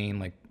Max Payne,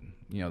 like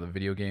the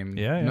video game.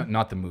 Yeah.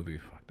 Not the movie.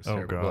 Fuck, that's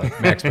terrible. God. But,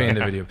 like Max Payne,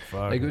 the video.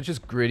 Fuck. Like it was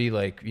just gritty,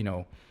 like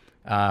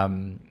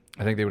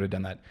I think they would have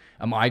done that.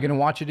 Am I gonna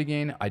watch it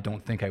again? I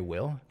don't think I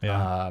will.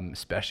 Yeah.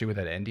 Especially with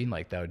that ending,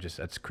 like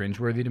that's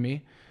cringeworthy to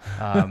me.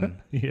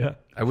 Yeah.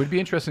 I would be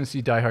interested to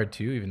see Die Hard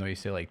 2, even though you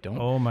say like don't.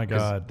 Oh my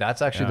 'Cause God.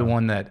 that's actually the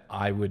one that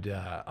I would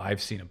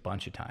I've seen a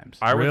bunch of times.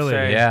 I would Really?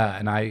 say, Yeah,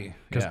 and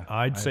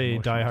I'd say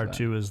Die Hard that.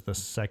 2 is the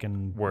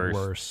second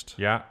worst.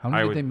 Yeah. How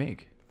many did they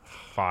make?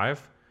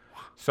 5.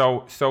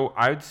 So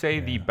I'd say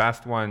the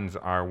best ones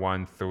are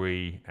 1,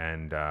 3,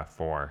 and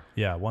 4.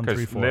 Yeah, 1, 3, 4.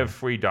 Because Live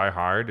Free, Die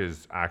Hard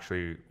is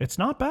actually It's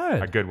not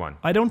bad. a good one.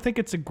 I don't think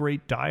it's a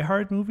great Die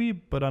Hard movie,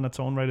 but on its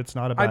own right, it's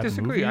not a bad movie. I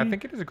disagree. I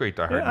think it is a great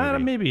Die Hard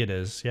movie. Maybe it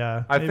is.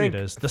 Yeah, I maybe think it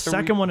is. The 3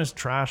 second one is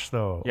trash,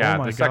 though. Yeah, oh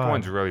my the second God.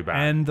 one's really bad.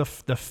 And the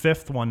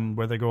fifth one,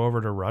 where they go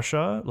over to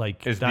Russia,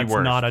 like Is the that's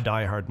worst. not a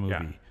Die Hard movie.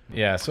 Yeah.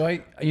 Yeah, so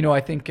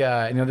I think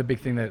another big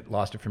thing that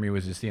lost it for me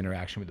was just the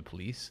interaction with the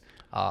police.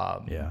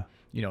 Yeah.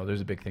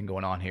 There's a big thing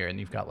going on here, and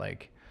you've got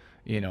like,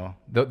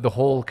 the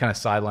whole kind of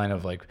sideline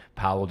of like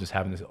Powell just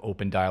having this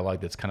open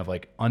dialogue that's kind of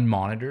like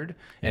unmonitored,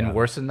 and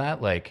worse than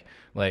that, like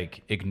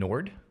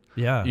ignored.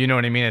 Yeah. You know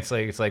what I mean? It's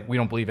like we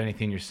don't believe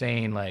anything you're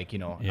saying. Like,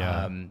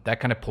 that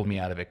kind of pulled me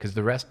out of it, because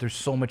the rest, there's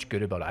so much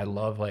good about it. I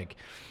love like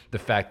the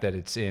fact that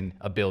it's in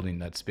a building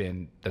that's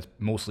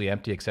mostly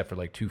empty except for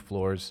like 2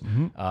 floors.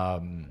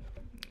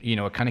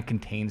 It kind of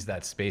contains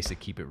that space to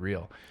keep it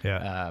real.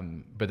 Yeah.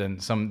 But then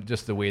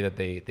just the way that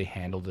they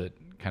handled it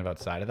kind of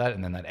outside of that,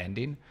 and then that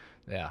ending,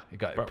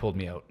 it pulled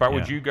me out. But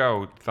would you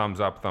go thumbs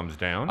up, thumbs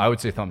down? I would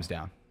say thumbs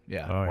down.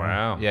 Yeah. Oh, yeah.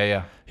 Wow.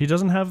 Yeah. He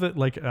doesn't have it,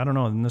 like, I don't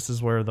know, and this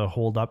is where the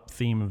hold up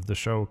theme of the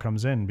show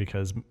comes in,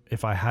 because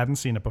if I hadn't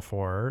seen it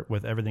before,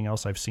 with everything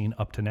else I've seen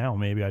up to now,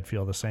 maybe I'd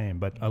feel the same.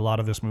 But a lot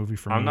of this movie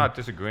for me I'm not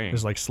disagreeing.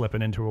 is like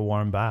slipping into a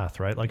warm bath,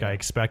 right? Like I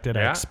expect it.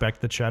 I Yeah.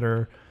 expect the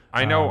cheddar.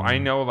 I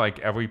know like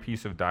every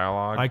piece of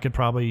dialogue. I could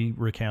probably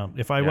recount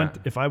if I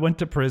went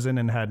to prison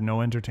and had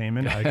no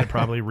entertainment, I could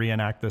probably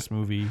reenact this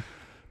movie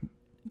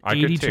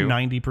 80 to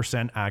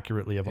 90%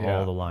 accurately of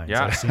all the lines.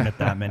 Yeah. I've seen it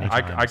that many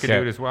times. I could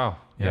do it as well.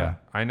 Yeah.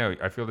 I know.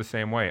 I feel the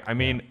same way. I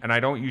mean, and I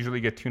don't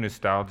usually get too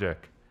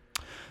nostalgic.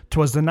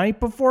 'Twas the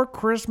night before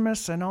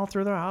Christmas, and all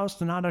through the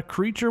house not a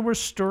creature was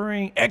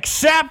stirring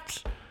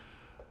except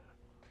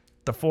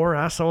the 4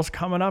 assholes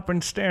coming up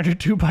in standard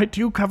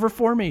 2x2 cover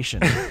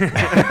formation.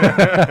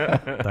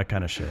 That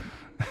kind of shit.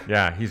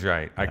 Yeah, he's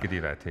right. I could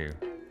do that too.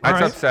 All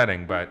That's right.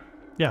 upsetting, but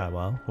Yeah,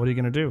 well, what are you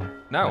going to do?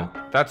 no,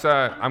 that's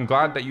I'm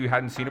glad that you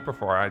hadn't seen it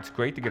before. It's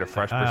great to get a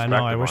fresh perspective. I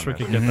know, I wish on we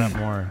this. could get that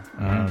more.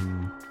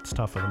 It's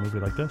tough with a movie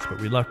like this, but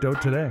we lucked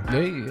out today.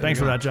 Thanks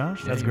for that,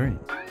 Josh. That's great.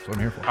 That's what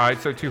I'm here for. All right,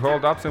 so 2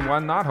 hold ups and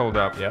 1 not hold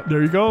up. Yep.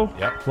 There you go.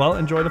 Yep. Well,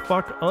 enjoy the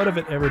fuck out of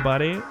it,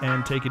 everybody,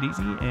 and take it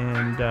easy,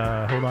 and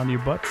hold on to your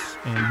butts,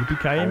 and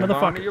yippee-ki-yay, Hold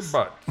motherfuckers. on to your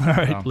butt. All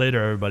right,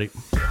 later, everybody.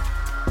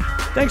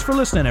 Thanks for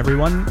listening,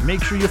 everyone.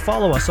 Make sure you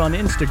follow us on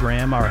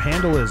Instagram. Our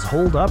handle is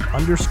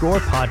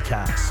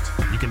holdup_podcast.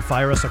 You can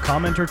fire us a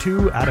comment or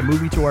two, add a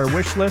movie to our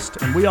wish list,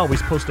 and we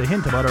always post a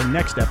hint about our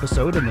next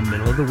episode in the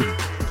middle of the week.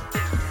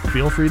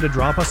 Feel free to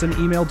drop us an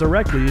email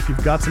directly if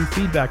you've got some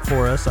feedback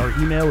for us. Our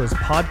email is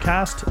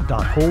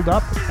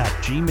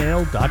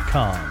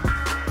podcast.holdup@gmail.com.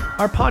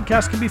 Our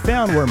podcast can be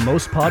found where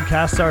most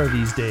podcasts are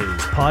these days: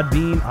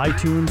 Podbean,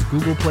 iTunes,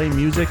 Google Play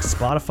Music,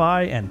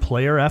 Spotify, and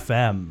Player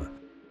FM.